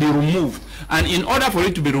has to be removed, and in order for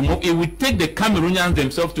it to be removed, it will take the Cameroonians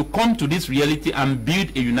themselves to come to this reality and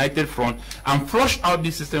build a united front and flush out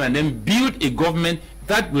this system, and then build a government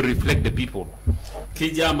that will reflect the people.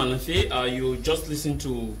 Kedia Malanfe, you just listened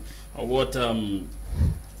to what Mr.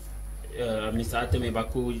 Ateme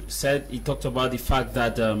Baku said. He talked about the fact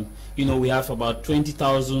that you know, we have about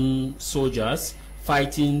 20,000 soldiers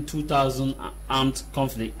fighting 2,000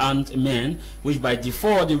 armed men, which by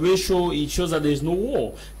default the ratio, it shows that there is no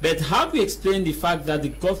war. But how do you explain the fact that the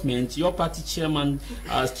government, your party chairman,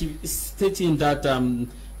 keep stating that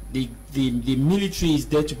the military is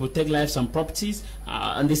there to protect lives and properties,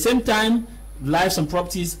 at the same time lives and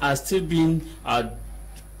properties are still being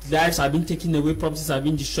lives have been taken away, properties have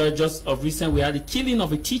been destroyed? Just of recent, we had the killing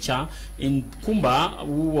of a teacher in Kumba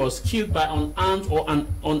who was killed by unarmed or an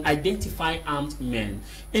unidentified armed men.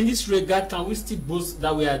 In this regard, can we still boast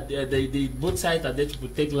that we are both sides are there to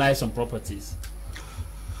protect lives and properties?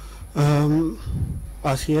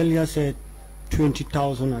 As he earlier said,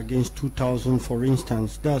 20,000 against 2,000, for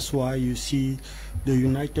instance. That's why you see the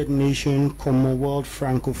United Nations, Commonwealth,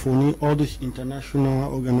 Francophonie, all these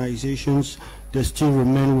international organizations, they still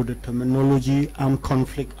remain with the terminology armed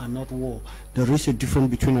conflict and not war. There is a difference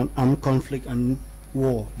between an armed conflict and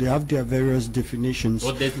war. They have their various definitions.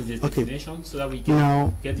 What is the definition, so that we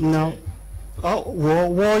can get it now,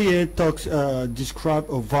 war here talks describe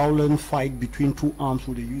a violent fight between two arms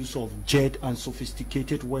with the use of jet and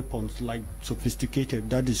sophisticated weapons, like sophisticated,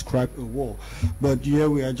 that describe a war. But here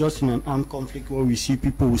we are just in an armed conflict where we see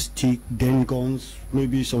people with stick, then guns,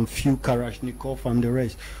 maybe some few Kalashnikov and the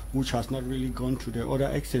rest, which has not really gone to the other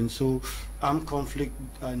extent. So armed conflict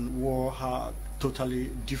and war are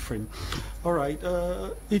totally different. All right,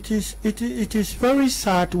 it is very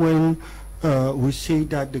sad when we say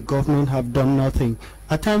that the government have done nothing.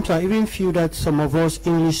 At times I even feel that some of us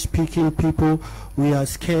English-speaking people, we are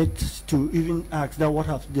scared to even ask that what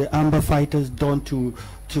have the Amber fighters done to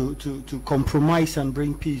compromise and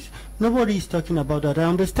bring peace. Nobody is talking about that. I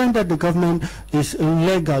understand that the government is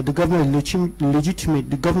legal, the government is legitimate,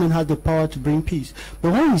 the government has the power to bring peace.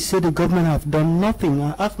 But when we say the government have done nothing,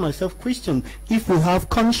 I ask myself question, if we have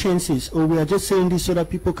consciences or we are just saying this so that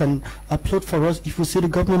people can applaud for us, if we say the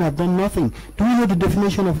government have done nothing, do we know the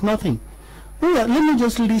definition of nothing? Well, let me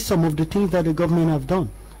just list some of the things that the government have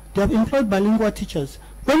done. They have employed bilingual teachers.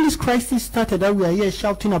 When this crisis started, that we are here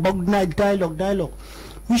shouting about dialogue.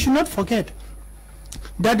 We should not forget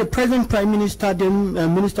that the present Prime Minister, the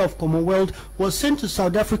Minister of Commonwealth, was sent to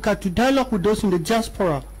South Africa to dialogue with those in the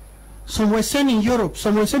diaspora. Some were sent in Europe,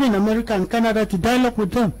 some were sent in America and Canada to dialogue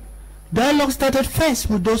with them. Dialogue started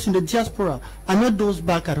first with those in the diaspora and not those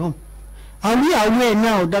back at home. Are we aware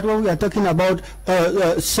now that when we are talking about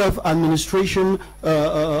self-administration,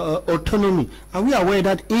 autonomy, are we aware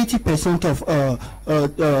that 80%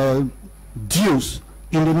 of Jews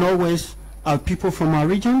in the Northwest are people from our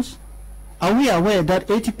regions? Are we aware that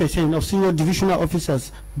 80% of senior divisional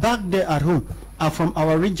officers back there at home are from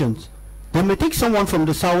our regions? They may take someone from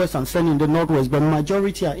the Southwest and send in the Northwest, but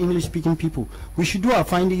majority are English-speaking people. We should do our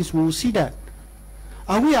findings, we will see that.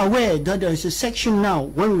 Are we aware that there is a section now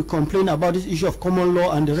when we complain about this issue of common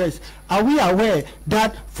law and the rest? Are we aware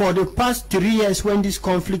that for the past 3 years when this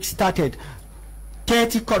conflict started,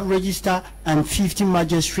 30 court register and 50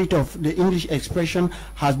 magistrate of the English expression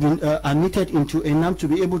has been admitted into ENAM to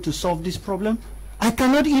be able to solve this problem? I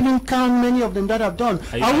cannot even count many of them that have done.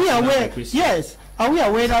 Are we aware? Yes. Are we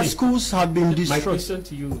aware that schools have been destroyed? My question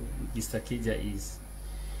to you, Mr. Keja, is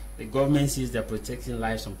the government says they're protecting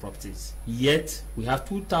lives and properties, yet we have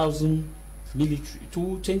 20,000 military,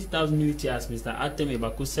 as Mr. Atem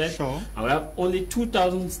Ebaku said, sure. And we have only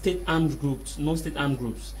 2,000 state armed groups, non-state armed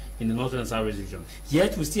groups in the northern and southern region.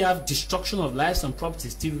 Yet we still have destruction of lives and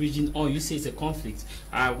properties still raging on. You say it's a conflict,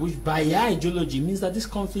 which by your ideology means that this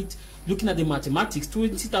conflict, looking at the mathematics,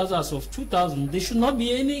 20,000 as of 2,000, there should not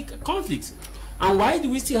be any conflicts. And why do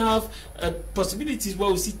we still have possibilities where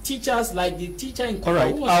we see teachers like the teacher in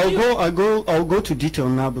Cameroun? All right, I'll go to detail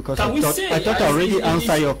now because I thought I already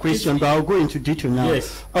answered your question, but I'll go into detail now.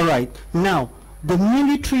 Yes. All right. Now, the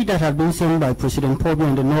military that have been sent by President Pobo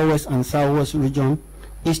in the Northwest and Southwest region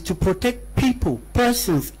is to protect people,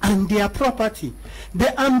 persons, and their property. The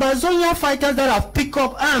Ambazonia fighters that have picked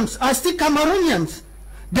up arms are still Cameroonians.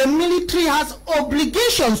 The military has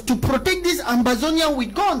obligations to protect these Ambazonians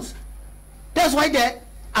with guns. That's why they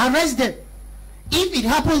arrest them. If it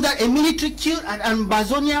happens that a military kill at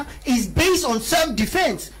Ambazonia is based on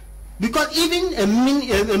self-defense, because even a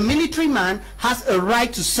military man has a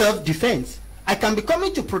right to self-defense. I can be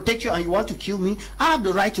coming to protect you and you want to kill me, I have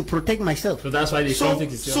the right to protect myself. So that's why the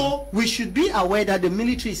conflict is so we should be aware that the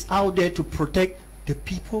military is out there to protect the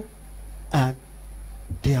people and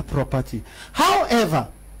their property. However,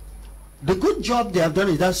 the good job they have done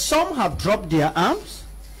is that some have dropped their arms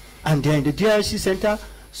and they're in the DRC center.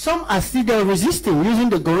 Some are still there resisting,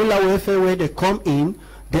 using the guerrilla warfare where they come in,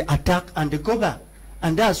 they attack and they go back.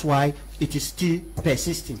 And that's why it is still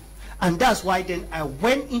persisting. And that's why then I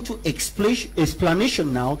went into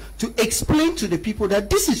explanation now to explain to the people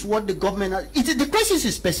that this is what the government has. The crisis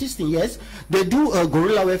is persisting, yes. They do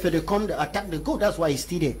guerrilla warfare, they come, they attack, they go. That's why it's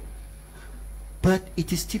still there. But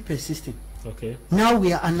it is still persisting. Okay. Now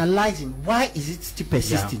we are analyzing why is it still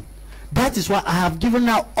persisting. Yeah. That is why I have given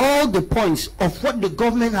out all the points of what the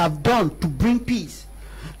government have done to bring peace.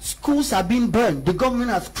 Schools have been burned. The government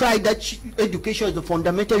has tried that education is the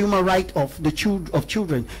fundamental human right of the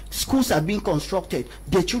children. Schools are being constructed.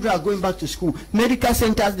 The children are going back to school. Medical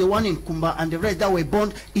centers, the one in Kumba and the rest that were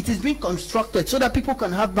burned, it is being constructed so that people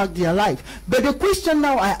can have back their life. But the question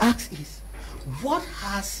now I ask is, what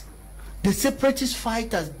has the separatist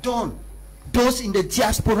fighters done, those in the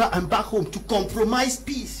diaspora and back home, to compromise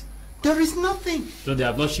peace? There is nothing. So they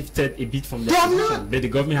have not shifted a bit from their position, but the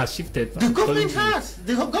government has shifted. The government has.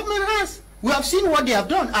 The government has. We have seen what they have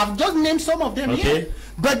done. I've just named some of them here.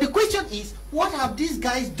 But the question is, what have these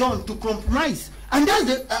guys done to compromise? And that's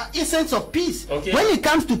the essence of peace. Okay. When it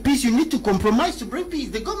comes to peace, you need to compromise to bring peace.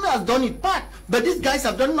 The government has done its part, but these guys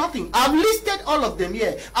have done nothing. I've listed all of them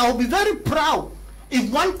here. I will be very proud if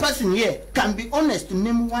one person here can be honest to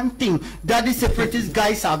name one thing that the separatist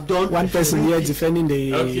guys have done. One person here defending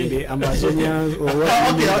the Amazonians or what?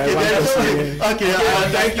 Thank you.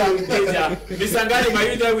 Mr. Ngalim, are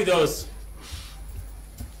you there with us?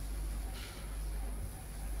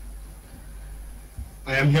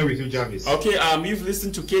 I am here with you, Jarvis. Okay, you've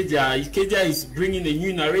listened to Kedia. Kedia is bringing a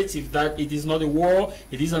new narrative that it is not a war,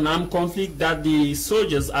 it is an armed conflict, that the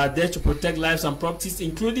soldiers are there to protect lives and properties,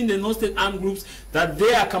 including the non-state armed groups, that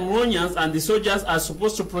they are Cameroonians and the soldiers are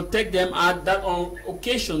supposed to protect them, and that on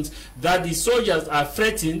occasions that the soldiers are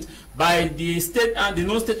threatened by the state and the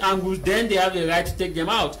non-state armed groups, then they have the right to take them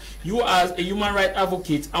out. You as a human rights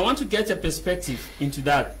advocate, I want to get a perspective into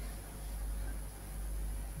that.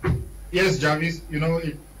 Yes, Jarvis, you know,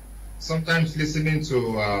 sometimes listening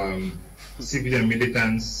to civilian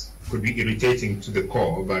militants could be irritating to the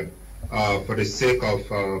core, but for the sake of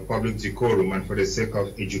public decorum and for the sake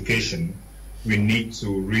of education, we need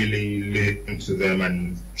to really listen to them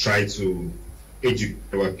and try to educate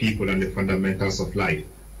our people on the fundamentals of life.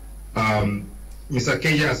 Mr.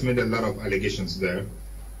 Keja has made a lot of allegations there.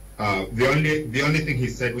 The only thing he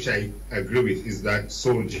said, which I agree with, is that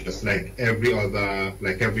soldiers, like every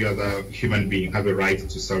other human being, have a right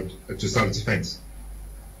to self-defense.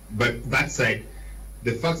 But that said,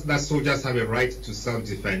 the fact that soldiers have a right to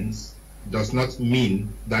self-defense does not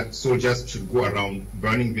mean that soldiers should go around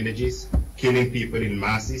burning villages, killing people in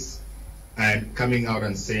masses, and coming out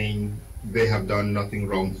and saying they have done nothing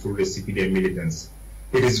wrong through the CPDM militants.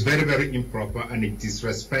 It is very, very improper, and it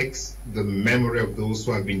disrespects the memory of those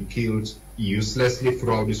who have been killed uselessly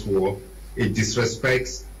throughout this war. It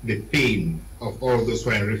disrespects the pain of all those who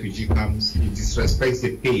are in refugee camps. It disrespects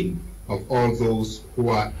the pain of all those who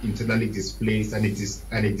are internally displaced, and it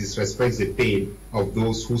disrespects the pain of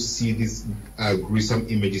those who see these gruesome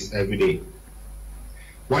images every day.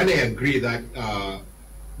 While I agree that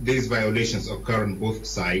these violations occur on both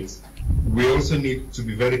sides, we also need to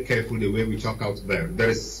be very careful the way we talk out there.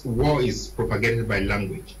 War is propagated by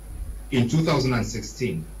language. In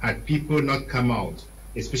 2016, had people not come out,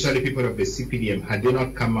 especially people of the CPDM, had they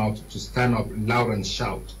not come out to stand up loud and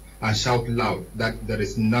shout loud that there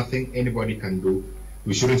is nothing anybody can do,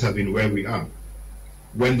 we shouldn't have been where we are.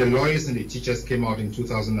 When the lawyers and the teachers came out in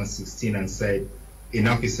 2016 and said,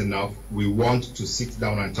 enough is enough, we want to sit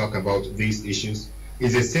down and talk about these issues,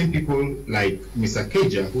 it's the same people like Mr.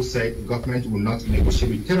 Keja who said government will not negotiate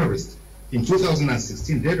with terrorists. In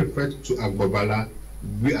 2016, they referred to Agbobala,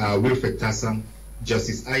 Wilfred Tassam,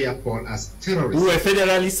 Justice Aya Paul as terrorists. Who were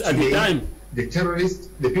federalists at the time.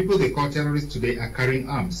 The people they call terrorists today are carrying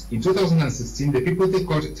arms. In 2016, the people they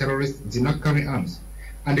called terrorists did not carry arms.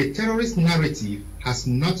 And the terrorist narrative has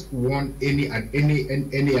not won any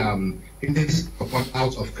support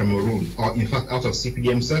out of Cameroon, or in fact out of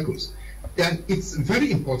CPDM circles. And it's very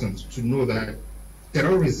important to know that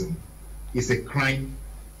terrorism is a crime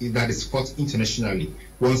that is fought internationally.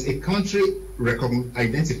 Once a country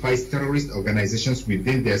identifies terrorist organizations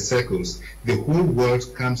within their circles, the whole world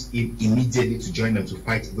comes in immediately to join them to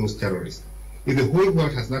fight those terrorists. If the whole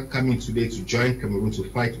world has not come in today to join Cameroon to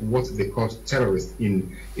fight what they call terrorists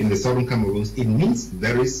in the southern Cameroons, it means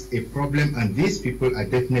there is a problem, and these people are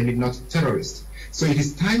definitely not terrorists. So it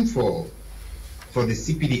is time for the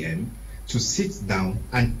CPDM to sit down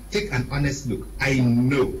and take an honest look. I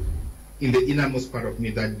know in the innermost part of me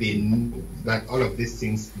that they know that all of these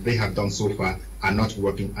things they have done so far are not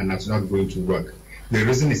working and are not going to work. The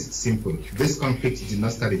reason is simple. This conflict did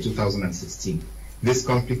not start in 2016. This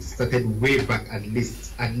conflict started way back, at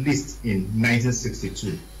least in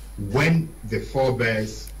 1962, when the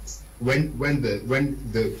forebears, when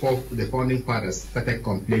the founding fathers started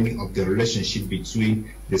complaining of the relationship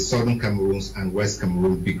between the southern Cameroons and West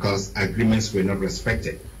Cameroon because agreements were not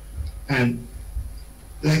respected. And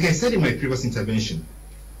like I said in my previous intervention,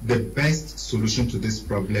 the best solution to this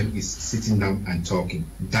problem is sitting down and talking.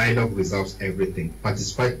 Dialogue resolves everything.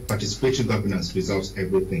 Participatory governance resolves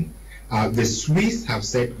everything. The Swiss have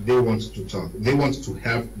said they want to talk. They want to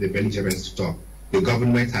help the belligerents to talk. The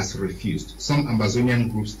government has refused. Some Amazonian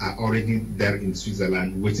groups are already there in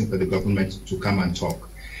Switzerland waiting for the government to come and talk.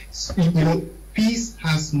 So, you know, peace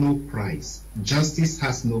has no price. Justice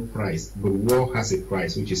has no price. But war has a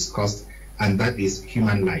price, which is cost, and that is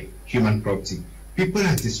human life, human property. People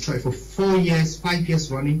are destroyed for 4 years, 5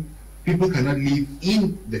 years running. People cannot live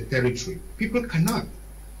in the territory. People cannot.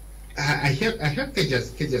 I heard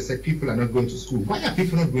Keja said people are not going to school. Why are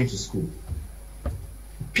people not going to school?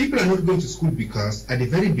 People are not going to school because at the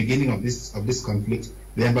very beginning of this conflict,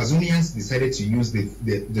 the Amazonians decided to use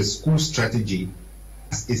the school strategy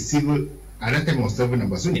as a civil. At that time, it was 7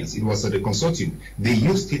 Amazonians. It was the consortium. They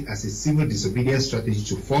used it as a civil disobedience strategy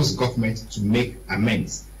to force government to make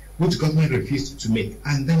amends, which government refused to make.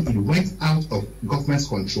 And then it went out of government's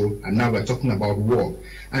control, and now we're talking about war.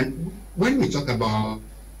 And when we talk about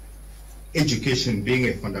education being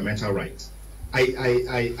a fundamental right,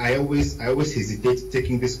 I always hesitate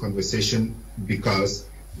taking this conversation because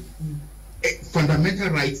fundamental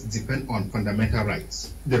rights depend on fundamental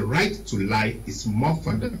rights. The right to life is more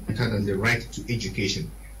fundamental than the right to education.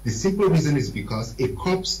 The simple reason is because a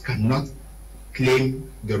corpse cannot claim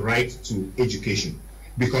the right to education.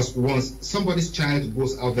 Because once somebody's child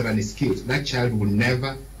goes out there and is killed, that child will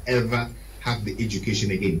never ever have the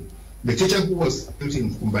education again. The teacher who was killed in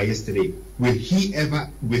Kumba yesterday, will he ever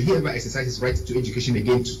exercise his right to education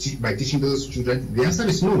again by teaching those children? The answer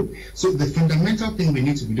is no. So the fundamental thing we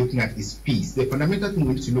need to be looking at is peace. The fundamental thing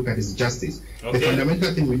we need to look at is justice. Okay. The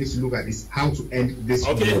fundamental thing we need to look at is how to end this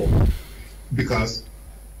war. Because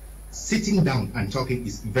sitting down and talking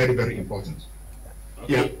is very, very important.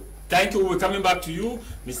 Okay. Yeah. Thank you. We're coming back to you,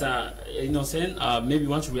 Mr. Innocent. Maybe you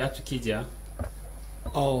want to react to Kedia.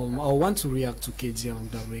 I want to react to Kedia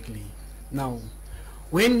directly. Now,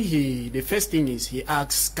 when the first thing is he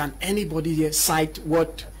asks, can anybody cite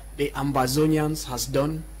what the Ambazonians has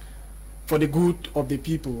done for the good of the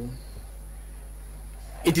people?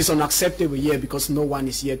 It is unacceptable here because no one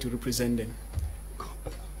is here to represent them.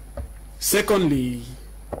 Secondly,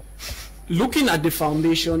 looking at the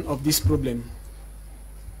foundation of this problem,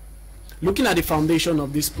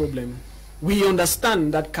 we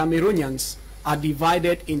understand that Cameroonians are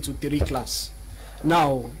divided into 3 classes.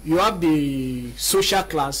 Now, you have the social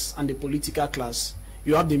class and the political class,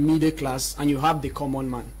 you have the middle class, and you have the common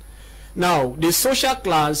man. Now, the social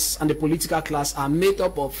class and the political class are made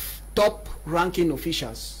up of top-ranking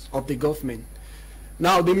officials of the government.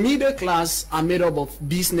 Now, the middle class are made up of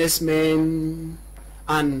businessmen,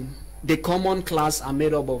 and the common class are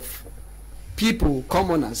made up of people,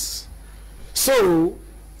 commoners. So,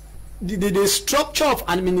 the structure of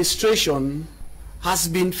administration has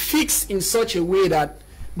been fixed in such a way that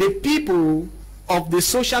the people of the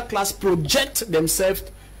social class project themselves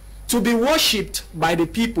to be worshipped by the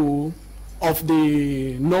people of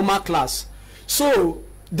the normal class. So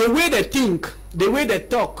the way they think, the way they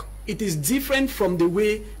talk, it is different from the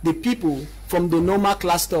way the people from the normal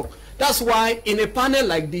class talk. That's why in a panel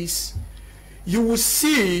like this, you will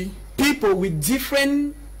see people with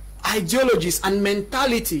different ideologies and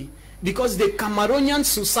mentality, because the Cameroonian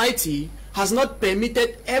society has not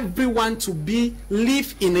permitted everyone to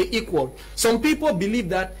live in an equal. Some people believe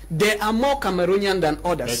that they are more Cameroonian than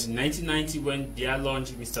others. In 1990, when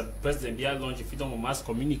Mr. President Biya launched freedom of mass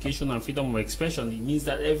communication and freedom of expression, it means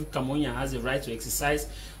that every Cameroonian has the right to exercise,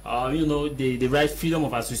 the right freedom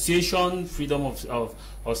of association, freedom of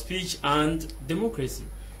speech, and democracy.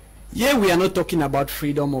 Here we are not talking about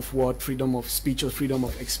freedom of word, freedom of speech, or freedom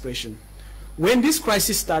of expression. When this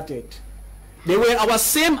crisis started, they were our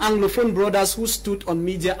same Anglophone brothers who stood on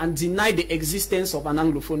media and denied the existence of an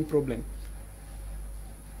Anglophone problem.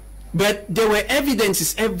 But there were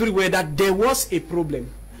evidences everywhere that there was a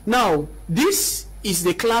problem. Now, this is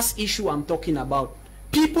the class issue I'm talking about.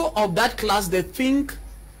 People of that class, they think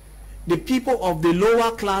the people of the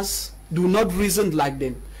lower class do not reason like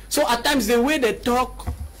them. So at times the way they talk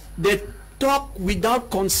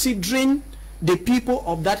without considering the people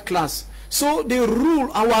of that class. So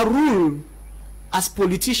our rule as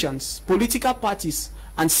politicians, political parties,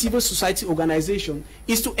 and civil society organizations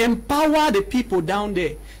is to empower the people down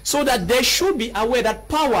there so that they should be aware that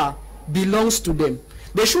power belongs to them.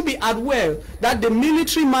 They should be aware that the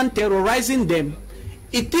military man terrorizing them,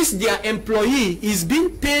 it is their employee, is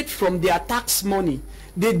being paid from their tax money.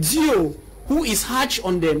 The DO who is hatched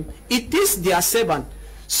on them, it is their servant.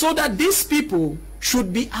 So that these people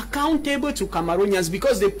should be accountable to Cameroonians,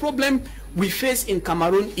 because the problem we face in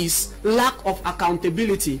Cameroon is lack of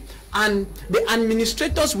accountability. And the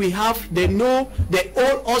administrators we have, they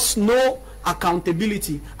all us know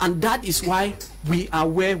accountability. And that is why we are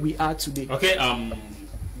where we are today. Okay,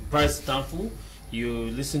 Bryce Tanfu, you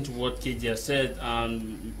listen to what Kedia said.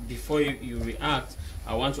 Before you react,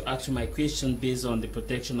 I want to ask you my question based on the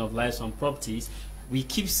protection of lives and properties. We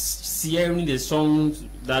keep hearing the songs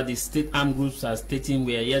that the state armed groups are stating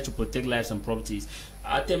we are here to protect lives and properties.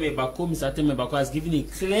 Mr. Ateme Bako has given a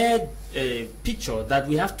clear picture that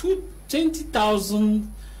we have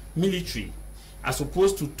 20,000 military as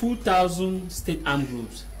opposed to 2,000 state armed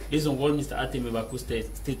groups, based on what Mr. Ateme Bako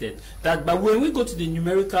stated. But when we go to the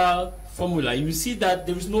numerical formula, you see that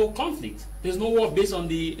there is no conflict. There's no war based on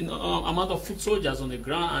the amount of foot soldiers on the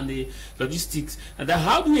ground and the logistics. And then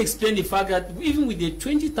how do we explain the fact that even with the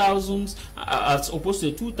 20,000 as opposed to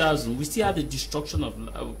the 2,000, we still have the destruction of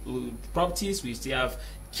properties, we still have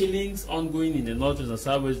killings ongoing in the northwest and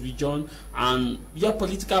southwest region, and your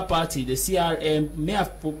political party, the CRM, may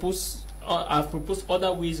have proposed have proposed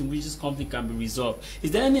other ways in which this conflict can be resolved.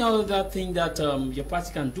 Is there any other thing that your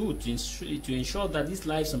party can do to ensure that these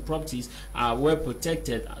lives and properties are well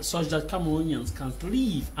protected, such that Cameroonians can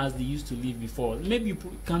live as they used to live before? Maybe it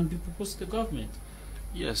can be proposed to the government.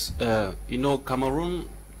 Yes, you know, Cameroon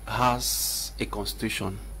has a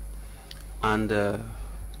constitution, and the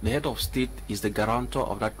head of state is the guarantor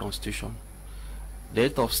of that constitution. The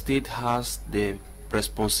head of state has the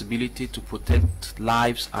responsibility to protect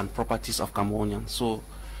lives and properties of Cameroonians. So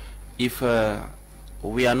if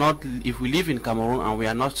we live in Cameroon and we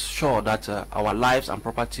are not sure that our lives and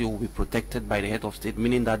property will be protected by the head of state,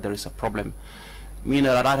 meaning that there is a problem, meaning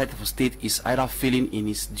that that head of state is either failing in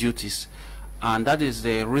his duties. And that is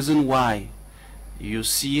the reason why you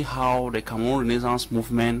see how the Cameroon Renaissance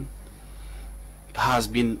movement has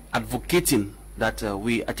been advocating that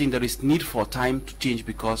I think there is need for time to change,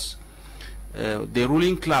 because the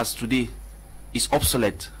ruling class today is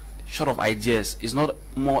obsolete, short of ideas, is not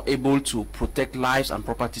more able to protect lives and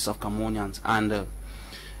properties of Cameroonians, and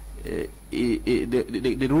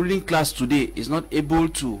the ruling class today is not able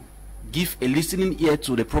to give a listening ear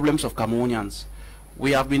to the problems of Cameroonians.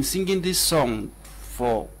 We have been singing this song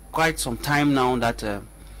for quite some time now, that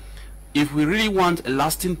if we really want a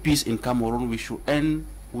lasting peace in Cameroon, we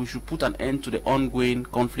should put an end to the ongoing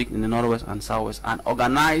conflict in the northwest and southwest, and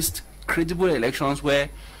organized credible elections where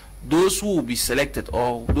those who will be selected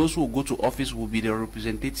or those who will go to office will be the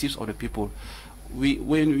representatives of the people.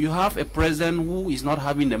 When you have a president who is not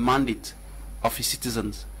having the mandate of his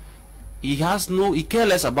citizens, he cares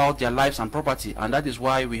less about their lives and property, and that is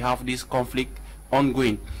why we have this conflict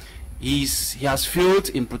ongoing. He has failed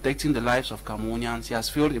in protecting the lives of Cameroonians, he has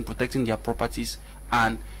failed in protecting their properties,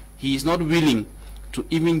 and he is not willing to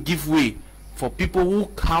even give way for people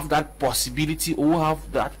who have that possibility or who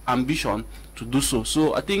have that ambition to do so.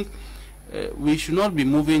 So I think we should not be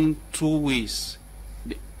moving two ways.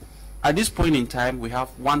 At this point in time, we have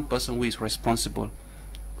one person who is responsible,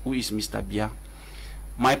 who is Mr. Biya.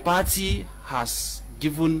 My party has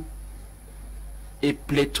given a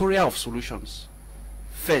plethora of solutions.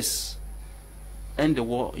 First, end the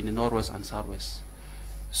war in the northwest and southwest.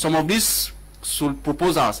 Some of these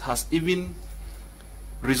proposals has even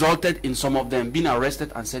resulted in some of them being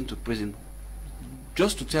arrested and sent to prison.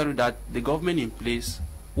 Just to tell you that the government in place,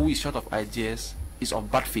 who is short of ideas, is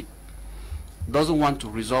of bad faith, doesn't want to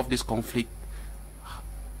resolve this conflict,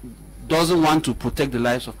 doesn't want to protect the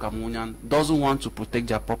lives of Cameroonians, doesn't want to protect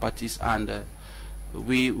their properties, and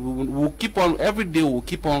we will keep on, every day we'll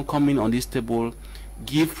keep on coming on this table,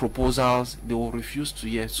 give proposals, they will refuse to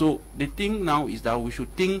hear. So the thing now is that we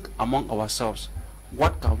should think among ourselves,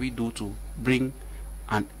 what can we do to bring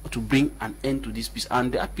an end to this peace?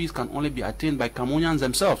 And that peace can only be attained by Cameroonians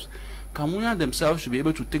themselves. Cameroonians themselves should be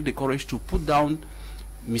able to take the courage to put down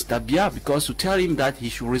Mr. Biya, because to tell him that he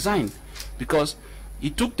should resign, because he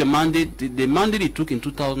took the mandate, the mandate he took in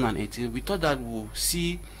 2018. We thought that we'll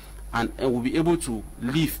see and we'll be able to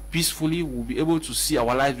live peacefully, we'll be able to see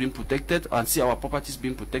our lives being protected and see our properties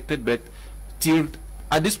being protected, but till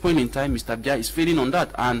at this point in time, Mr. Biya is failing on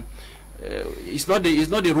that, and it's not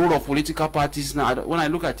the role of political parties now. When I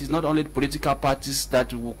look at it, it's not only the political parties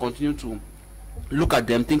that will continue to look at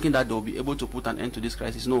them thinking that they'll be able to put an end to this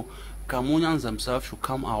crisis. No, Cameroonians themselves should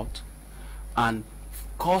come out and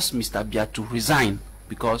cause Mr. Biya to resign,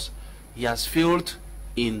 because he has failed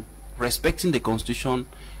in respecting the constitution,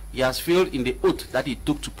 he has failed in the oath that he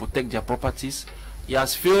took to protect their properties, he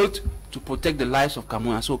has failed to protect the lives of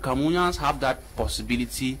Cameroonians. So Cameroonians have that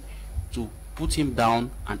possibility to put him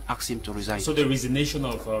down and ask him to resign. So the resignation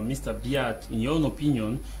of Mr. Biya, in your own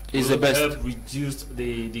opinion, is the best. Help reduce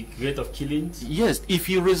the rate of killings? Yes, if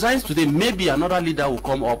he resigns today, maybe another leader will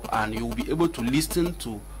come up and he will be able to listen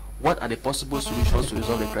to what are the possible solutions to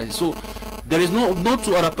resolve the crisis. So there is no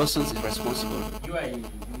two other persons is responsible. You are a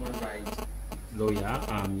human rights lawyer.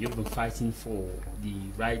 You've been fighting for the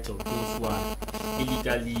rights of those who are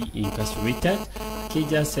illegally incarcerated.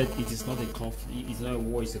 Keja said it is not a conflict, it's not a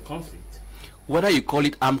war, it's a conflict. Whether you call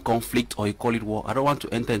it armed conflict or you call it war, I don't want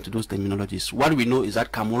to enter into those terminologies. What we know is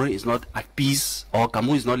that Cameroon is not at peace, or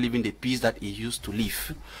Cameroon is not living the peace that it used to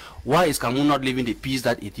live. Why is Cameroon not living the peace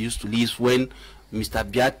that it used to live when Mr.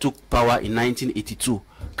 Biya took power in 1982?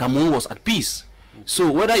 Cameroon was at peace. So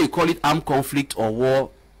whether you call it armed conflict or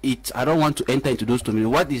war, I don't want to enter into those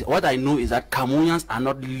terminologies. What I know is that Cameroonians are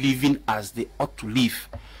not living as they ought to live.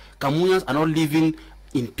 Cameroonians are not living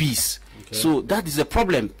in peace. Okay. So that is a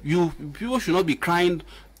problem. People should not be crying.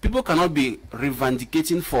 People cannot be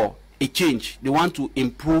revendicating for a change. They want to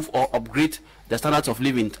improve or upgrade the standards of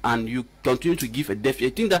living, and you continue to give a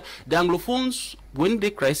deficit. I think that the Anglophones, when the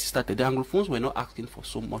crisis started, the Anglophones were not asking for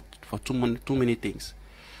so much, for too many things.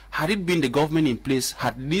 Had it been the government in place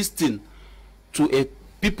had listened to a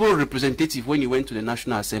people representative when you went to the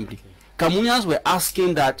National Assembly, Cameroonians were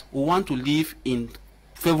asking that we want to live in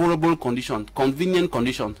favorable conditions, convenient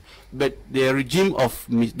conditions, but the regime of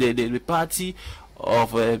the party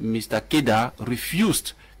of Mr. Keda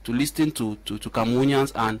refused to listen to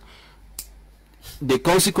Cameroonians, and the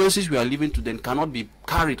consequences we are living to them cannot be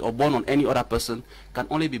carried or borne on any other person, can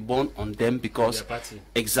only be borne on them, because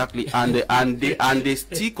exactly, and they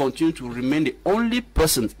still continue to remain the only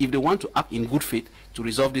persons, if they want to act in good faith, to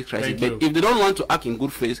resolve this crisis. But if they don't want to act in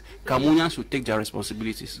good faith, Cameroonians should take their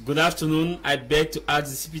responsibilities. Good afternoon. I beg to ask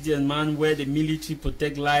the CPD man where the military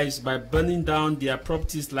protect lives by burning down their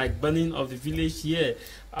properties, like burning of the village here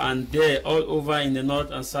and there all over in the north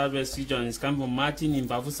and southwest region. It's come from Martin in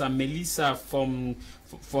Bavusa. Melissa from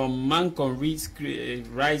Mancon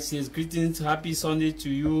writes, says, greetings, happy Sunday to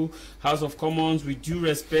you, House of Commons. With due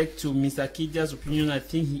respect to Mr. Kija's opinion, I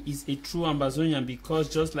think he is a true Ambazonian, because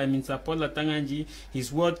just like Mr. Paul Latanganji,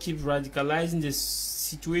 his word keeps radicalizing the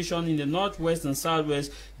situation in the northwest and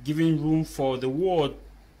southwest, giving room for the war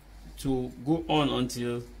to go on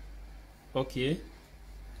until, okay.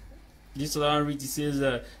 This other one read, it says,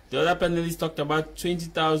 the other panelists talked about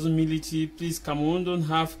 20,000 military. Please, Cameroon don't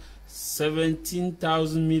have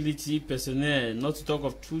 17,000 military personnel, not to talk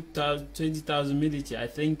of 20,000 military. I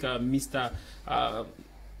think Mr.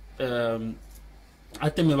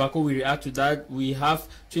 Atemebako will react to that. We have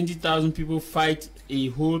 20,000 people fight a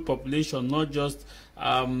whole population, not just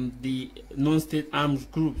the non-state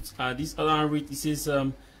armed groups. This other one read, it says,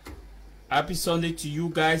 happy Sunday to you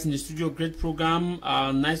guys in the studio. Great program.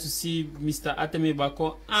 Nice to see Mr.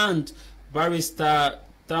 Atemebako and Barrister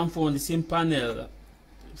Tamfo on the same panel.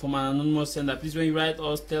 From an anonymous sender. Please, when you write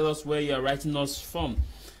us, tell us where you are writing us from.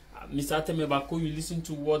 Mr. Atemebako, you listen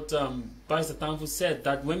to what Barrister Tamfo said,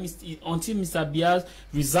 that when until Mr. Biya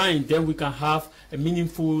resigned, then we can have a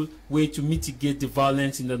meaningful way to mitigate the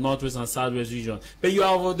violence in the northwest and southwest region. But you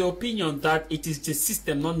are of the opinion that it is the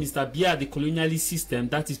system, not Mr. Biya, the colonialist system,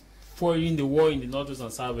 that is foiling the war in the northwest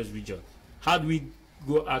and southwest region. How do we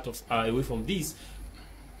go out of away from this?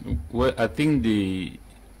 Well, I think the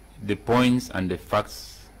points and the facts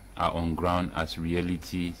are on ground as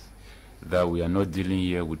realities, that we are not dealing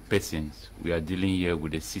here with persons, we are dealing here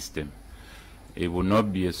with a system. It will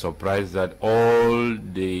not be a surprise that all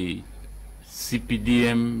the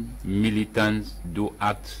CPDM militants do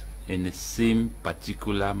act in the same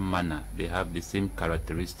particular manner. They have the same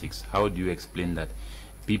characteristics. How do you explain that?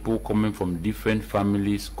 People coming from different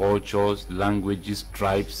families, cultures, languages,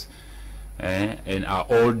 tribes, and are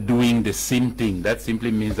all doing the same thing. That simply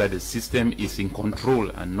means that the system is in control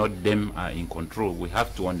and not them are in control. We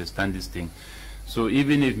have to understand this thing. So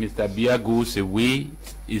even if Mr. Biya goes away,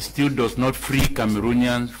 it still does not free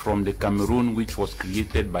Cameroonians from the Cameroon which was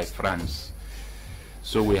created by France.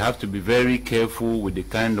 So we have to be very careful with the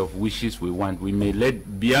kind of wishes we want. We may let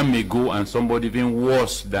Biya go and somebody even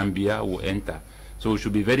worse than Biya will enter. So we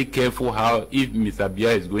should be very careful how, if Mr.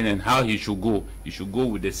 Biya is going and how he should go. He should go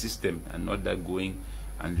with the system and not that going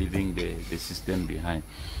and leaving the system behind.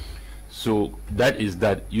 So that is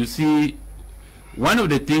that. You see, one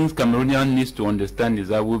of the things Cameroonians needs to understand is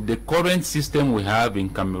that with the current system we have in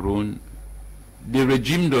Cameroon, the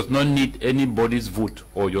regime does not need anybody's vote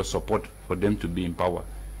or your support for them to be in power.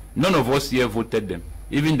 None of us here voted them.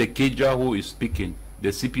 Even the Keja who is speaking, the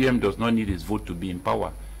CPM does not need his vote to be in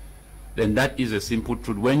power. Then that is a simple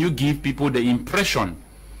truth. When you give people the impression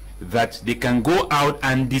that they can go out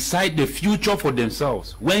and decide the future for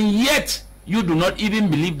themselves, when yet you do not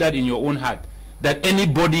even believe that in your own heart, that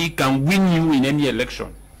anybody can win you in any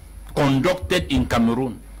election conducted in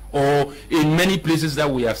Cameroon or in many places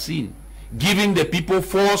that we have seen, giving the people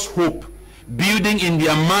false hope, building in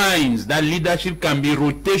their minds that leadership can be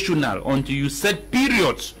rotational until you set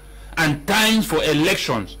periods and times for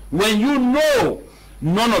elections, when you know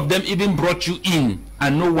none of them even brought you in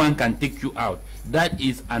and no one can take you out. That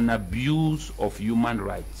is an abuse of human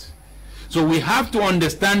rights. So we have to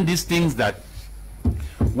understand these things, that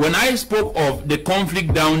when I spoke of the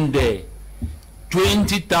conflict down there,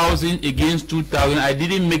 20,000 against 2,000, I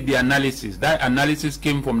didn't make the analysis. That analysis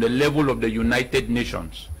came from the level of the United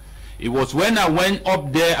Nations. It was when I went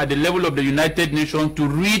up there at the level of the United Nations to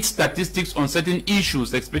read statistics on certain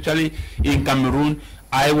issues, especially in Cameroon,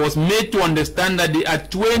 I was made to understand that there are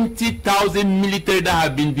 20,000 military that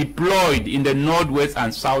have been deployed in the northwest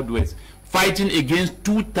and southwest fighting against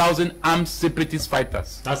 2,000 armed separatist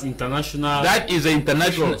fighters. That's international. That is the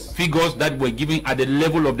international figures that were given at the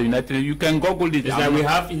level of the United Nations. You can Google it. It's like we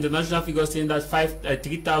have international figures saying that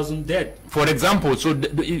 3,000 dead. For example, so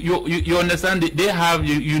you understand that they have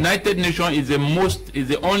United Nations is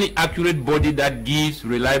the only accurate body that gives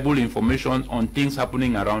reliable information on things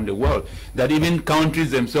happening around the world that even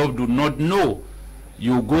countries themselves do not know.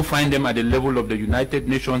 You go find them at the level of the United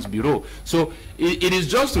Nations Bureau. So it is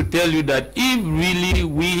just to tell you that if really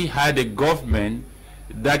we had a government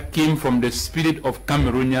that came from the spirit of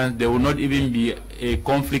Cameroonians, there will not even be a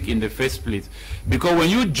conflict in the first place. Because when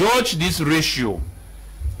you judge this ratio,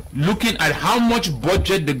 looking at how much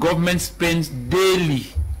budget the government spends daily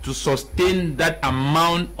to sustain that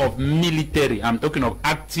amount of military, I'm talking of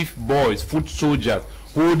active boys, foot soldiers,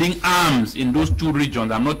 holding arms in those two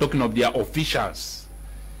regions, I'm not talking of their officials.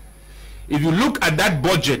 If you look at that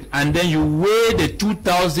budget and then you weigh the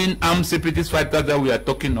 2,000 armed separatist fighters that we are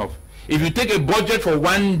talking of, if you take a budget for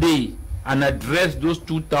one day and address those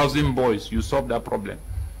 2,000 boys, you solve that problem.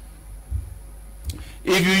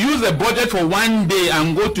 If you use a budget for one day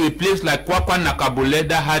and go to a place like Kwakwa Nakabole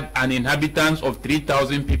that had an inhabitants of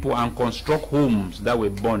 3,000 people and construct homes that were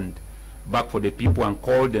burned back for the people and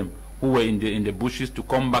call them who were in the bushes to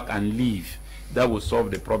come back and live, that will solve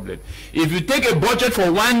the problem. If you take a budget for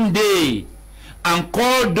one day and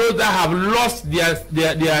call those that have lost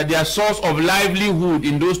their source of livelihood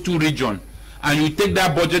in those two regions, and you take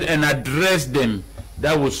that budget and address them,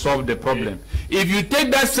 that will solve the problem. If you take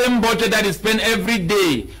that same budget that is spent every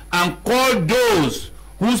day and call those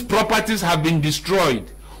whose properties have been destroyed,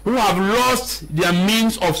 who have lost their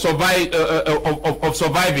means of surviving,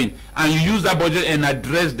 and you use that budget and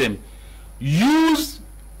address them, use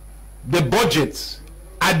the budgets,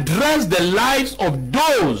 address the lives of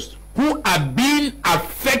those who are being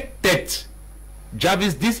affected.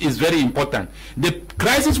 Jarvis, this is very important. The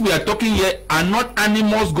crisis we are talking here are not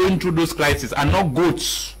animals going through those crises, are not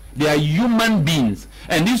goats. They are human beings.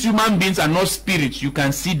 And these human beings are not spirits. You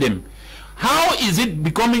can see them. How is it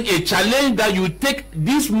becoming a challenge that you take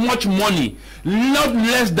this much money, not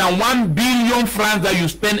less than 1 billion francs that you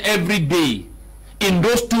spend every day in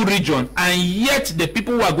those two regions, and yet the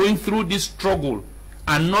people who are going through this struggle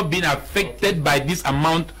are not being affected by this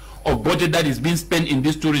amount of budget that is being spent in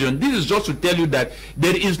these two regions? This is just to tell you that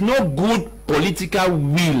there is no good political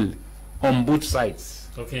will on both sides.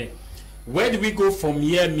 Okay. Where do we go from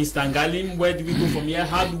here, Mr. Ngalim? Where do we go from here?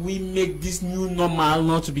 How do we make this new normal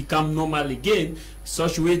not to become normal again,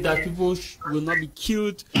 such a way that people will not be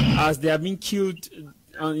killed as they have been killed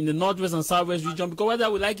in the northwest and southwest region? Because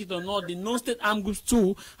whether we like it or not, the non-state armed groups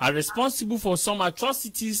too are responsible for some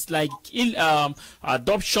atrocities like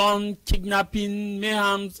adoption, kidnapping,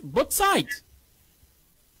 mayhem, both sides.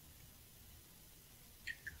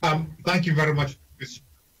 Thank you very much.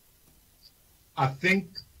 I think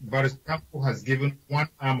Baris Campo has given one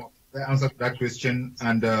arm of the answer to that question,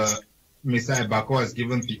 and Mr. Ebako has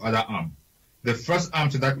given the other arm. The first arm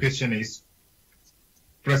to that question is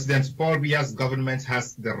President Paul Biya's government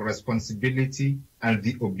has the responsibility and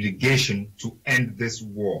the obligation to end this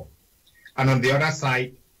war. And on the other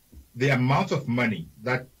side, the amount of money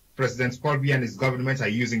that President Paul Biya and his government are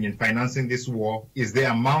using in financing this war is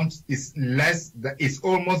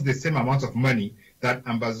almost the same amount of money that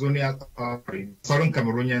southern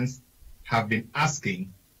Cameroonians have been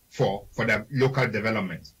asking for their local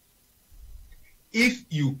development. If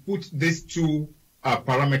you put these two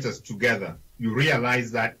parameters together, you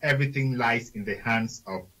realize that everything lies in the hands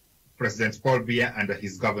of President Paul Biya and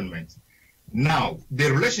his government. Now,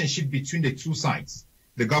 the relationship between the two sides,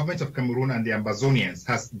 the government of Cameroon and the Ambazonians,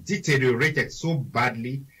 has deteriorated so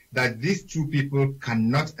badly that these two people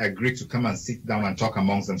cannot agree to come and sit down and talk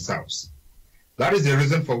amongst themselves. That is the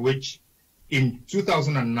reason for which in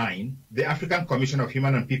 2009, the African Commission of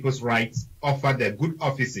Human and People's Rights offered their good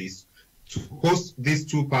offices to host these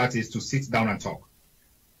two parties to sit down and talk.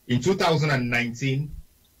 In 2018,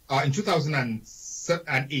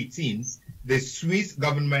 the Swiss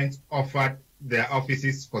government offered their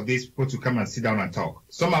offices for these people to come and sit down and talk.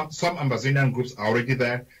 Some Ambazonian groups are already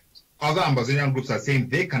there. Other Ambazonian groups are saying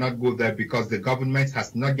they cannot go there because the government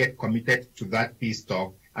has not yet committed to that peace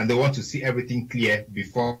talk, and they want to see everything clear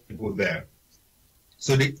before they go there.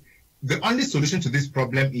 So the only solution to this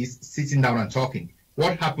problem is sitting down and talking.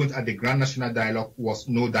 What happened at the Grand National Dialogue was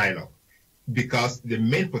no dialogue, because the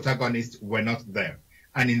main protagonists were not there.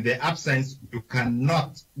 And in their absence, you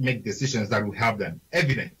cannot make decisions that will help them.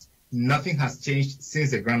 Evident, nothing has changed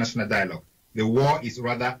since the Grand National Dialogue. The war is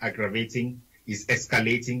rather aggravating, is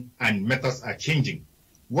escalating, and methods are changing.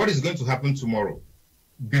 What is going to happen tomorrow?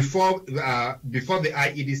 Before the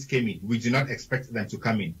IEDs came in, we did not expect them to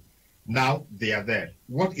come in. Now they are there.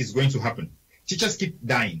 What is going to happen? Teachers keep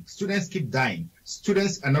dying. Students keep dying.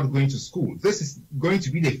 Students are not going to school. This is going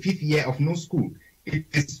to be the 5th year of no school. It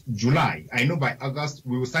is July. I know by August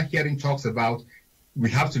we will start hearing talks about we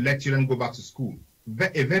have to let children go back to school.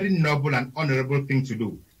 A very noble and honorable thing to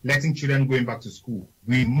do, letting children going back to school.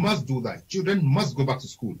 We must do that. Children must go back to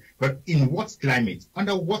school. But in what climate?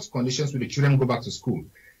 Under what conditions will the children go back to school?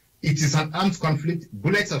 It is an armed conflict.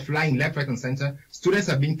 Bullets are flying left, right, and center. Students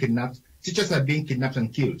are being kidnapped. Teachers are being kidnapped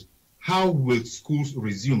and killed. How will schools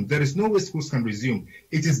resume? There is no way schools can resume.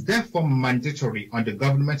 It is therefore mandatory on the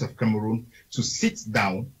government of Cameroon to sit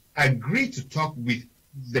down, agree to talk with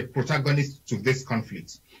the protagonists to this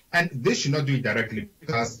conflict. And they should not do it directly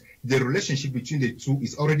because the relationship between the two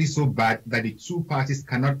is already so bad that the two parties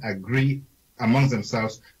cannot agree amongst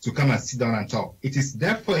themselves to come and sit down and talk. It is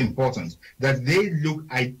therefore important that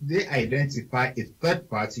they identify a third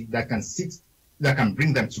party that can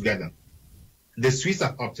bring them together. The Swiss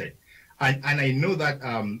have opted. And I know that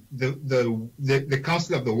the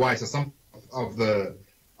Council of the Wise or some of the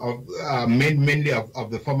mainly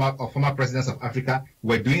of the former presidents of Africa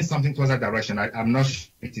were doing something towards that direction. I'm not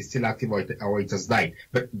sure it is still active or it has died,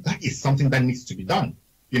 but that is something that needs to be done.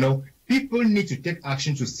 You know, people need to take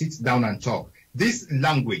action to sit down and talk. This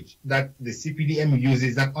language that the CPDM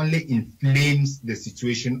uses that only inflames the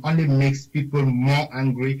situation, only makes people more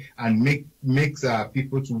angry and makes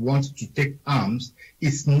people to want to take arms,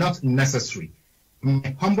 is not necessary.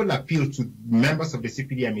 My humble appeal to members of the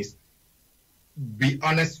CPDM is be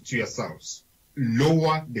honest to yourselves.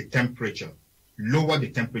 Lower the temperature. Lower the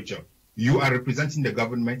temperature. You are representing the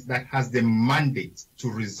government that has the mandate to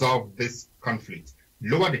resolve this conflict.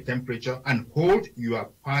 Lower the temperature and hold your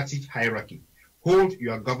party hierarchy. Hold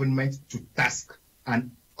your government to task and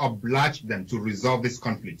oblige them to resolve this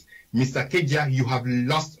conflict. Mr. Kedia, you have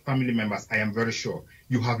lost family members, I am very sure.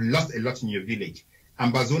 You have lost a lot in your village.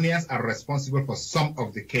 Ambazonians are responsible for some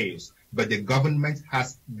of the chaos, but the government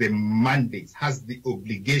has the mandate, has the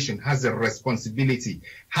obligation, has the responsibility,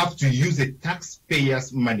 have to use the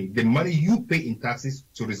taxpayers' money, the money you pay in taxes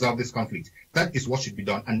to resolve this conflict. That is what should be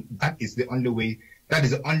done, and that is the only way,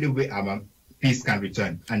 peace can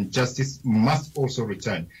return, and justice must also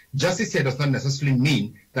return. Justice here does not necessarily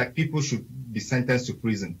mean that people should be sentenced to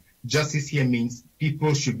prison. Justice here means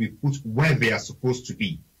people should be put where they are supposed to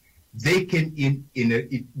be. They came in in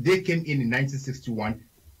 1961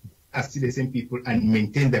 as still the same people and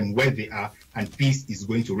maintain them where they are, and peace is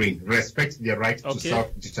going to reign. Respect their right to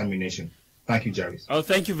self-determination. Thank you, Jarvis. Oh,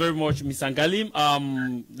 thank you very much, Ms. Angalim.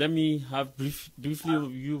 Let me have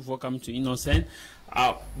briefly you welcome to Innocent.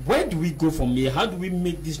 Where do we go from here? How do we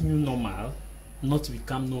make this new normal not to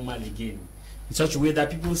become normal again? In such a way that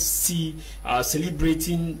people see celebrate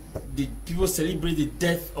the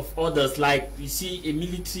death of others. Like you see a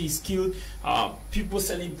military is killed, people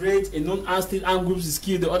celebrate, a non-armed state armed group is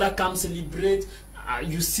killed, the other camp celebrate.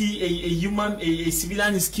 You see a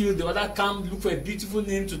civilian is killed, the other camp look for a beautiful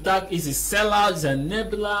name to tag. Is a seller, is a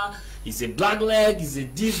nebula, is a black leg, is a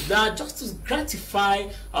this, that, just to gratify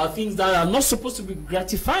things that are not supposed to be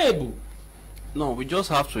gratifiable. No, we just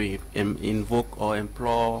have to invoke or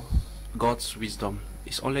implore God's wisdom.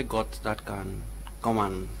 It's only God that can come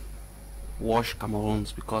and wash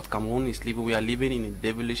Cameroons, because Cameroon is we are living in a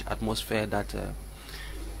devilish atmosphere that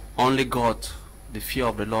only God, the fear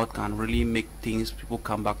of the Lord, can really make people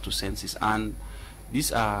come back to senses. And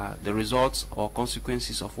these are the results or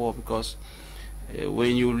consequences of war, because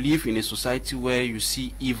when you live in a society where you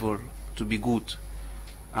see evil to be good,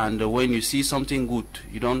 and when you see something good,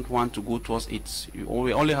 you don't want to go towards it.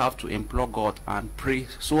 We only have to implore God and pray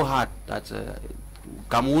so hard that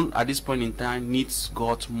Cameroon at this point in time needs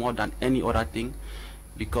God more than any other thing,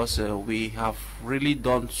 because we have really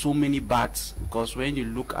done so many bads. Because when you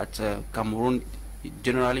look at Cameroon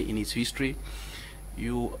generally in its history,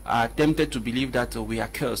 you are tempted to believe that we are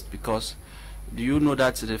cursed, because do you know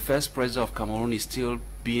that the first president of Cameroon is still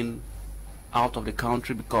being out of the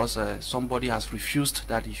country because somebody has refused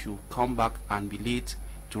that he should come back and be laid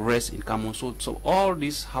to rest in Cameroon. So all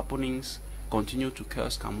these happenings continue to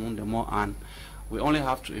curse Cameroon the more, and we only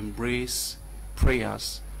have to embrace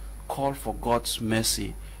prayers, call for God's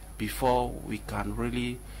mercy before we can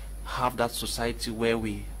really have that society where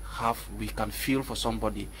we can feel for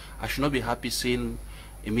somebody. I should not be happy seeing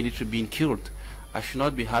a military being killed. I should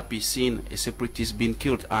not be happy seeing a separatist being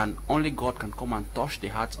killed, and only God can come and touch the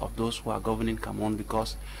hearts of those who are governing Cameroon,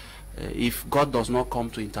 because if God does not come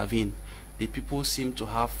to intervene, the people seem to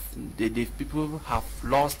have, the people have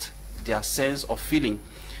lost their sense of feeling.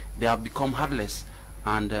 They have become heartless,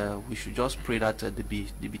 and we should just pray that they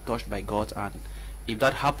be touched by God, and if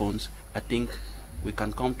that happens, I think we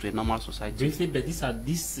can come to a normal society. Briefly, but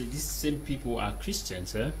these same people are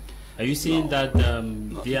Christians, eh? Are you saying that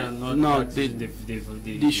they are not? No,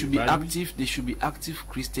 they should be active. They should be active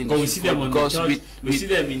Christians. But we see them on the church. We see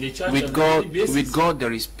them in the church. With God,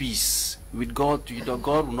 there is peace. With God,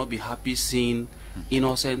 God will not be happy seeing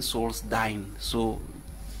innocent souls dying. So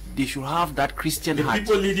they should have that Christian heart. The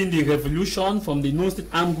people leading the revolution from the non-state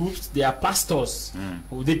armed groups, they are pastors.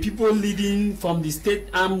 The people leading from the state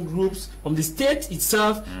armed groups, from the state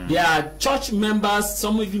itself, they are church members.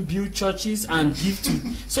 Some even build churches and give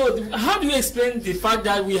to. So how do you explain the fact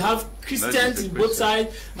that we have Christians in both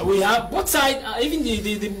sides? We have both sides, even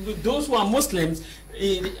those who are Muslims.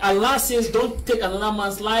 Allah says don't take another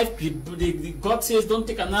man's life. God says don't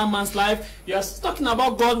take another man's life. You are talking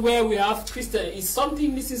about God where we have Christian. Is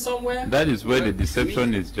something missing somewhere? That is where the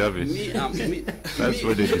deception is, Jarvis. That's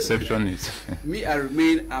where the deception is.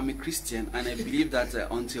 I'm a Christian, and I believe that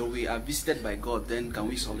until we are visited by God, then can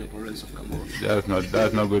we solve the problems of Cameroon.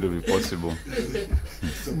 That's not going to be possible.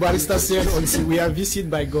 Barrister said until we are visited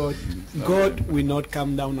by God, God will not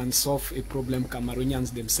come down and solve a problem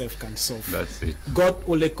Cameroonians themselves can solve. That's it. God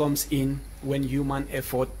only comes in when human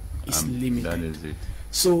effort is limited. That is it.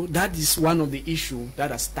 So that is one of the issues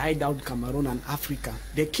that has tied down Cameroon and Africa.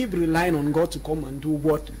 They keep relying on God to come and do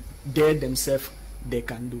what they themselves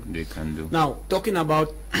can do. They can do. Now, talking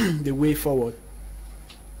about the way forward,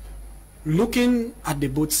 looking at the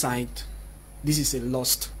both sides, this is a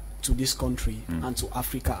loss to this country and to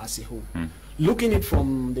Africa as a whole. Looking at it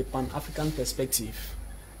from the Pan-African perspective,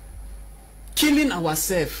 killing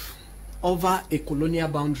ourselves over a colonial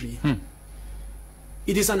boundary,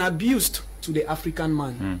 it is an abuse to the African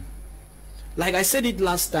man. Like I said it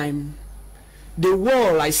last time, the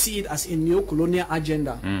war, I see it as a neo-colonial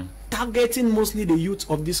agenda, targeting mostly the youth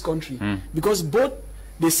of this country, because both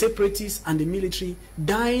the separatists and the military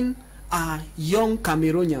dying are young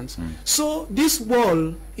Cameroonians. So this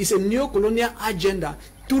war is a neo-colonial agenda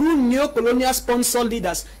through neo-colonial sponsor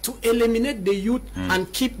leaders to eliminate the youth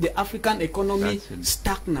and keep the African economy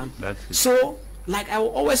stagnant. So, like I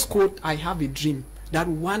will always quote, I have a dream that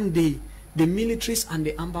one day the militaries and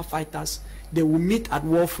the amber fighters, they will meet at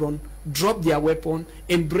war front, drop their weapon,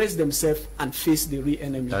 embrace themselves, and face the real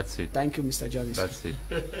enemy. That's it. Thank you, Mr. Jarvis. That's it.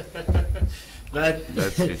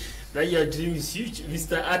 That's it. That your dream is huge,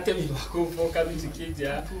 Mr. Atem, for coming to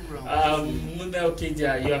Kedia. Munda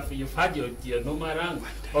Kedia, you've had your normal rank.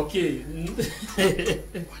 Okay.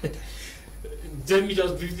 Let me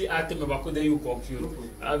just briefly Atem Ebako, then you conclude.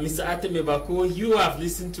 Mr. Atem Ebako, you have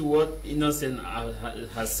listened to what Innocent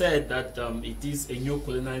has said, that it is a new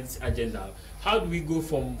colonialist agenda. How do we go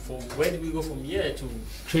from where do we go from here to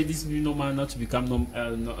create this new normal, not to become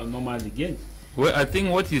normal again? Well, I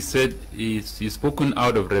think what he said is he's spoken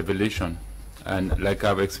out of revelation. And like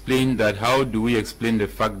I've explained, that how do we explain the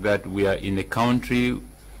fact that we are in a country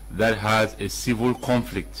that has a civil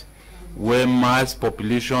conflict, where mass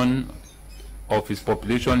population of its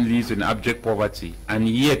population lives in abject poverty, and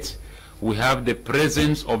yet we have the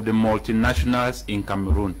presence of the multinationals in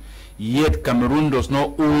Cameroon. Yet Cameroon does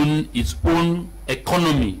not own its own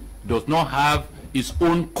economy, does not have its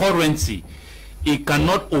own currency. It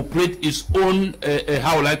cannot operate its own,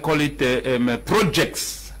 how will I call it,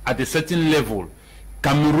 projects at a certain level.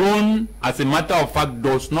 Cameroon, as a matter of fact,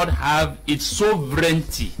 does not have its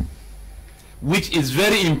sovereignty, which is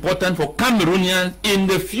very important for Cameroonians in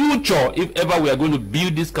the future, if ever we are going to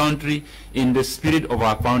build this country in the spirit of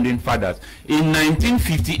our founding fathers. In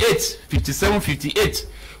 1958, 57, 58,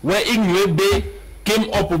 where Ingwebe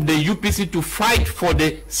came up with the UPC to fight for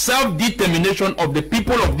the self-determination of the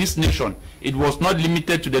people of this nation, it was not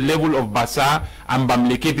limited to the level of Bassa and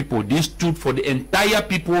Bamleke people. This stood for the entire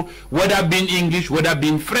people, whether being English, whether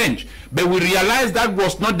being French. But we realized that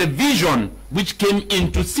was not the vision which came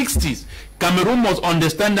into 60s. Cameroon must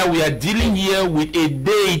understand that we are dealing here with a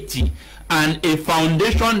deity and a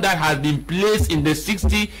foundation that has been placed in the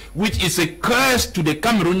 60s, which is a curse to the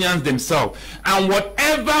Cameroonians themselves. And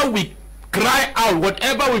whatever we cry out,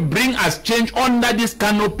 whatever we bring as change under this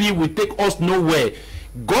canopy will take us nowhere.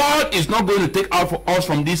 God is not going to take out for us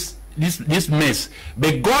from this mess,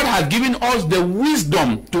 but God has given us the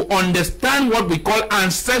wisdom to understand what we call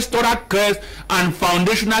ancestral curse and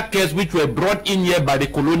foundational curse, which were brought in here by the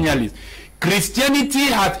colonialists. Christianity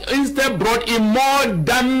has instead brought in more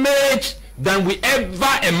damage than we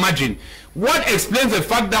ever imagined. What explains the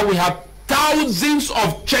fact that we have thousands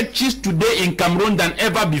of churches today in Cameroon than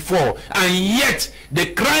ever before, and yet the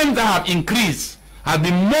crimes that have increased has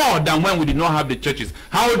been more than when we did not have the churches.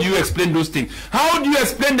 How do you explain those things? How do you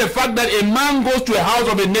explain the fact that a man goes to a house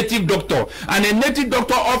of a native doctor and a native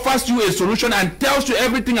doctor offers you a solution and tells you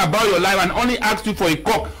everything about your life and only asks you for a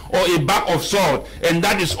cock or a bag of salt, and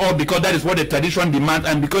that is all because that is what the tradition demands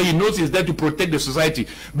and because he knows he's there to protect the society?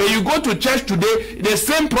 But you go to church today, the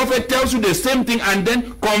same prophet tells you the same thing and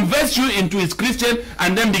then converts you into his Christian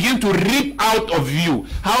and then begin to rip out of you.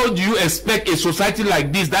 How do you expect a society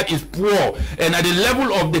like this that is poor and at the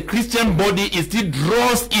level of the Christian body it still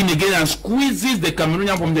draws in again and squeezes the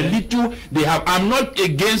Cameroonian from the little they have? I'm not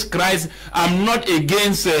against Christ, I'm not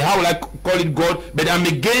against how will I call it God, but I'm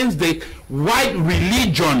against the white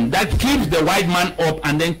religion that keeps the white man up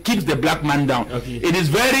and then keeps the black man down. Okay. It is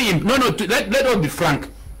very let us be frank.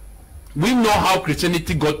 We know how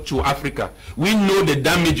Christianity got to Africa. We know the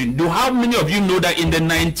damaging. How many of you know that in the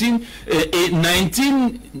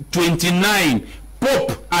 1929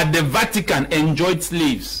 Pope at the Vatican enjoyed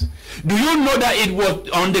slaves? Do you know that it was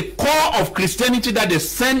on the core of Christianity that they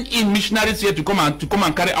sent in missionaries here to come and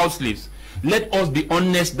carry out slaves? Let us be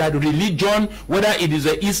honest that religion, whether it is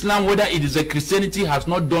a Islam, whether it is a Christianity, has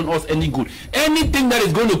not done us any good. Anything that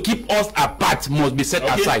is going to keep us apart must be set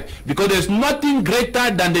aside, because there's nothing greater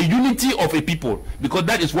than the unity of a people, because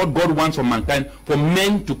that is what God wants from mankind, for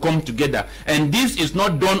men to come together. And this is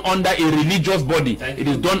not done under a religious body. It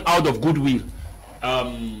is done out of goodwill.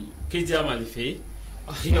 KTR Malife,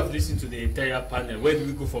 you have listened to the entire panel. Where do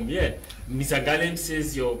we go from here? Mr. Gallen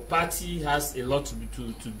says your party has a lot to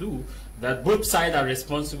do, that both sides are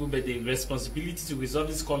responsible, but the responsibility to resolve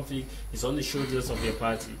this conflict is on the shoulders of your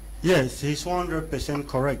party. Yes, he's 100%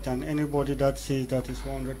 correct, and anybody that says that is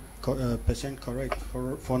 100% correct.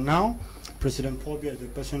 For now, President Paul Biya is the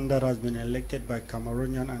person that has been elected by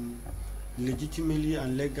Cameroonian, and legitimately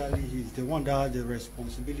and legally he's the one that has the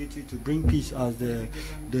responsibility to bring peace, as the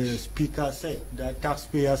speaker said, that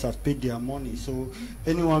taxpayers have paid their money. So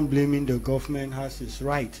anyone blaming the government has his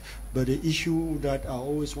right. But the issue that I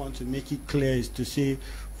always want to make it clear is to say,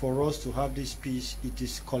 for us to have this peace, it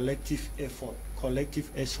is collective effort. Collective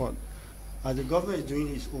effort. As the government is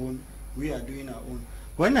doing its own, we are doing our own.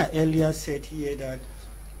 When I earlier said here that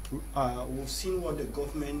we've seen what the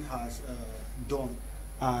government has done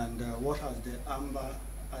and what has the AMBA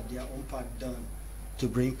at their own part done to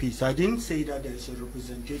bring peace, I didn't say that there's a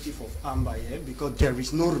representative of AMBA here, because there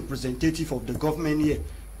is no representative of the government here.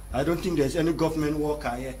 I don't think there's any government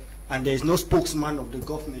worker here, and there's no spokesman of the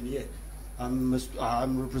government here. I'm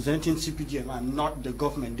representing CPDM. I'm not the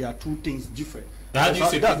government. There are two things different.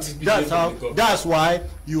 That's why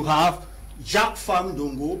you have Jacques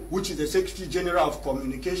Famdongo, which is the Secretary General of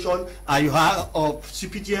Communication, and you have of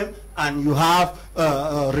CPDM, and you have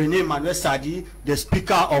René Manuel Sadi, the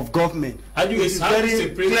Speaker of Government. How do you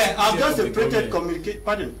separate? I've just separated communicate.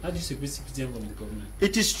 Pardon. How do you separate CPDM from the government?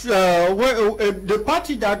 It is the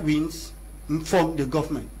party that wins from the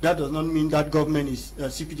government. That does not mean that government is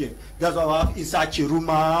CPDM. That's why I have Issa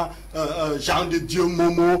Chiruma, Jean de Dieu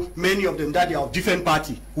Momo, many of them that they are of different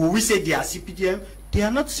party. Who we say they are CPDM, they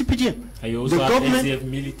are not CPDM. And you also the have government SDF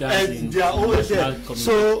militants in they are always there.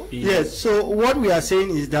 So yes, so what we are saying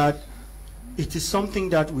is that it is something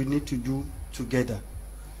that we need to do together.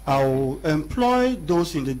 I'll employ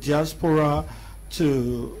those in the diaspora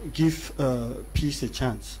to give peace a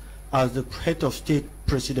chance. As the head of state,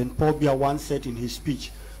 President Paul Biya once said in his speech,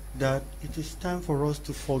 that it is time for us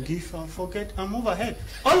to forgive and forget and move ahead.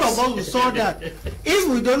 All of us we saw that. If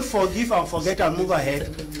we don't forgive and forget and move ahead,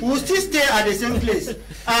 we'll still stay at the same place.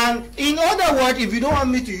 And in other words, if you don't want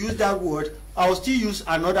me to use that word, I'll still use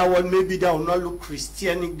another word. Maybe that will not look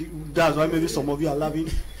Christian. That's why maybe some of you are laughing.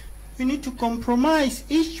 We need to compromise.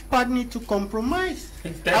 Each party needs to compromise.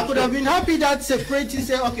 I could have been happy that separatists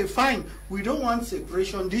say, okay, fine, we don't want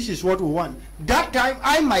separation, this is what we want. That time,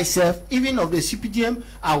 I myself, even of the CPDM,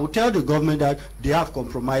 I will tell the government that they have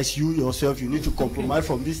compromised. You yourself, you need to compromise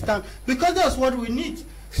from this time, because that's what we need.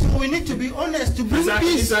 So we need to be honest to bring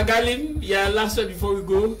peace. Mr. Galim, yeah, last one before we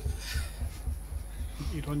go.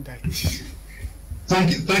 You don't die.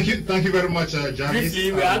 Thank you very much, Jarvis.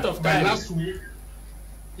 Briefly, we're out of time.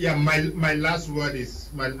 My last word is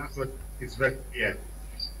very clear.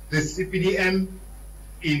 The CPDM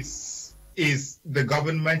is the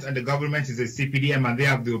government, and the government is a CPDM, and they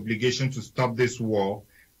have the obligation to stop this war.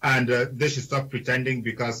 And they should stop pretending,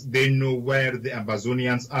 because they know where the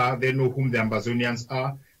Ambazonians are. They know whom the Ambazonians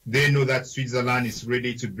are. They know that Switzerland is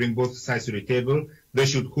ready to bring both sides to the table. They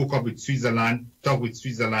should hook up with Switzerland, talk with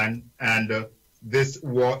Switzerland, and this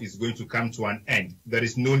war is going to come to an end. There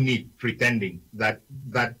is no need pretending that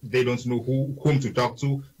they don't know whom to talk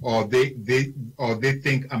to, or they think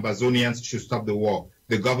Ambazonians should stop the war.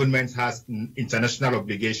 the government has international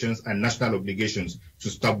obligations and national obligations to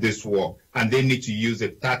stop this war, and they need to use the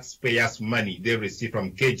taxpayers' money they receive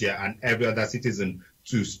from Kjer and every other citizen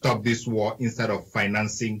to stop this war instead of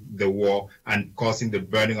financing the war and causing the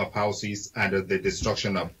burning of houses and the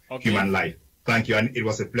destruction of human life. Thank you, and it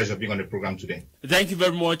was a pleasure being on the program today. Thank you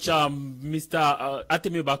very much, Mr.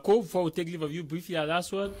 Ateme Bako. Before we take leave of you, briefly, a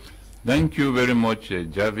last word. Thank you very much,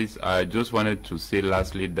 Jarvis. I just wanted to say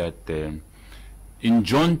lastly that in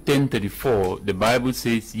John 10:34, the Bible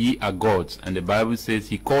says, ye are gods, and the Bible says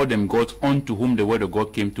he called them gods unto whom the word of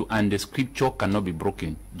God came to, and the scripture cannot be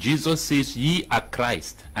broken. Jesus says, ye are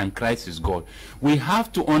Christ, and Christ is God. We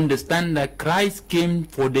have to understand that Christ came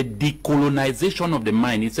for the decolonization of the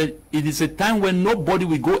mind. He said, it is a time when nobody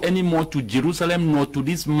will go anymore to Jerusalem nor to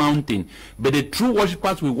this mountain, but the true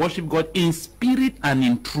worshippers will worship God in spirit and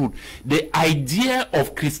in truth. The idea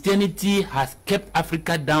of Christianity has kept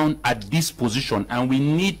Africa down at this position, and we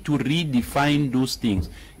need to redefine those things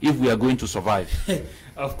if we are going to survive.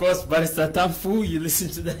 Of course, Barrister Tamfu, you listen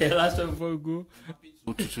to the last one before we go.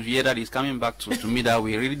 To hear that is coming back to me that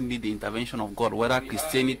we really need the intervention of God, whether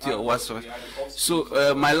Christianity or whatsoever.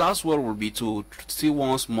 So my last word will be to still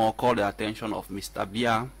once more call the attention of Mr.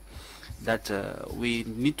 Bia that we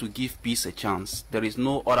need to give peace a chance. There is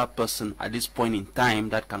no other person at this point in time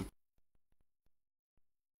that can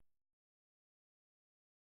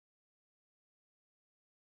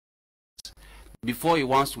before he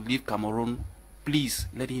wants to leave Cameroon. Please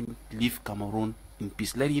let him leave Cameroon in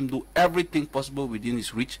peace. Let him do everything possible within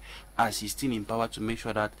his reach as he's still in power to make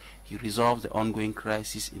sure that he resolves the ongoing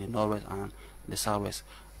crisis in the northwest and the southwest.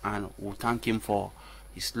 And we'll thank him for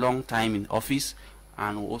his long time in office,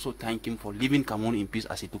 and we'll also thank him for leaving Cameroon in peace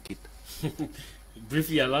as he took it.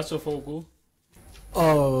 Briefly, a last of go.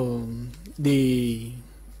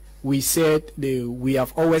 We said we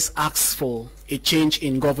have always asked for a change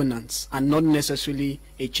in governance and not necessarily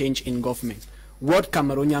a change in government. What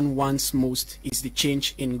Cameroonian wants most is the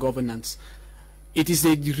change in governance. It is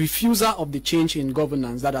the refusal of the change in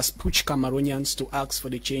governance that has pushed Cameroonians to ask for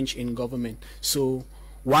the change in government. So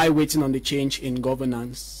while waiting on the change in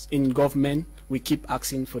governance, in government, we keep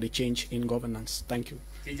asking for the change in governance. Thank you.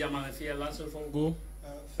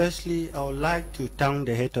 Firstly, I would like to thank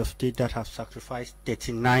the head of state that have sacrificed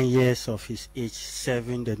 39 years of his age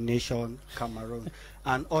serving the nation, Cameroon.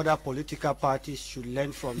 And other political parties should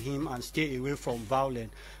learn from him and stay away from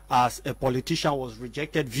violence. As a politician was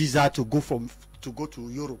rejected visa to go to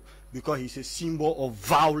Europe because he's a symbol of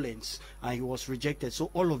violence, and he was rejected. So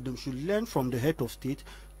all of them should learn from the head of state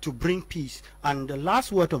to bring peace. And the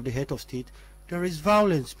last word of the head of state, there is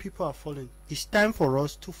violence, people are falling. It's time for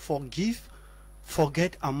us to forgive,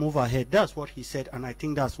 forget, and move ahead. That's what he said, and I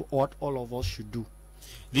think that's what all of us should do.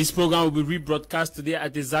 This program will be rebroadcast today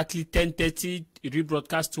at exactly 10:30,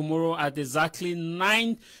 rebroadcast tomorrow at exactly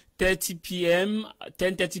 9:30 p.m.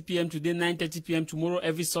 10:30 p.m. today, 9:30 p.m. tomorrow.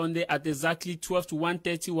 Every Sunday at exactly 12 to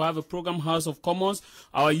 1:30, we'll have a program, House of Commons.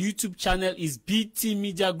 Our YouTube channel is BT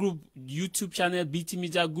Media Group. YouTube channel, BT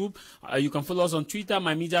Media Group. You can follow us on Twitter,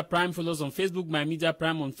 My Media Prime. Follow us on Facebook, My Media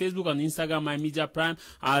Prime on Facebook, on Instagram, My Media Prime.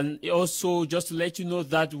 And also, just to let you know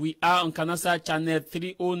that we are on Kanasa channel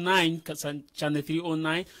 309, channel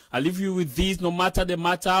 309. I leave you with this: no matter the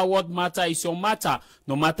matter, what matter is your matter.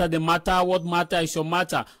 No matter the matter, what matter is your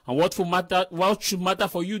matter. And what should matter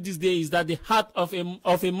for you this day is that the heart of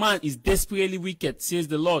a man is desperately wicked, says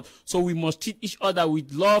the Lord. So we must treat each other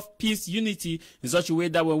with love, peace, unity in such a way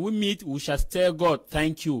that when we meet, we shall tell God,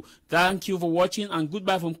 thank you. Thank you for watching, and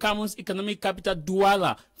goodbye from Cameroon's economic capital,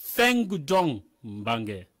 Douala. Feng Gudong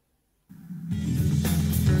Mbange.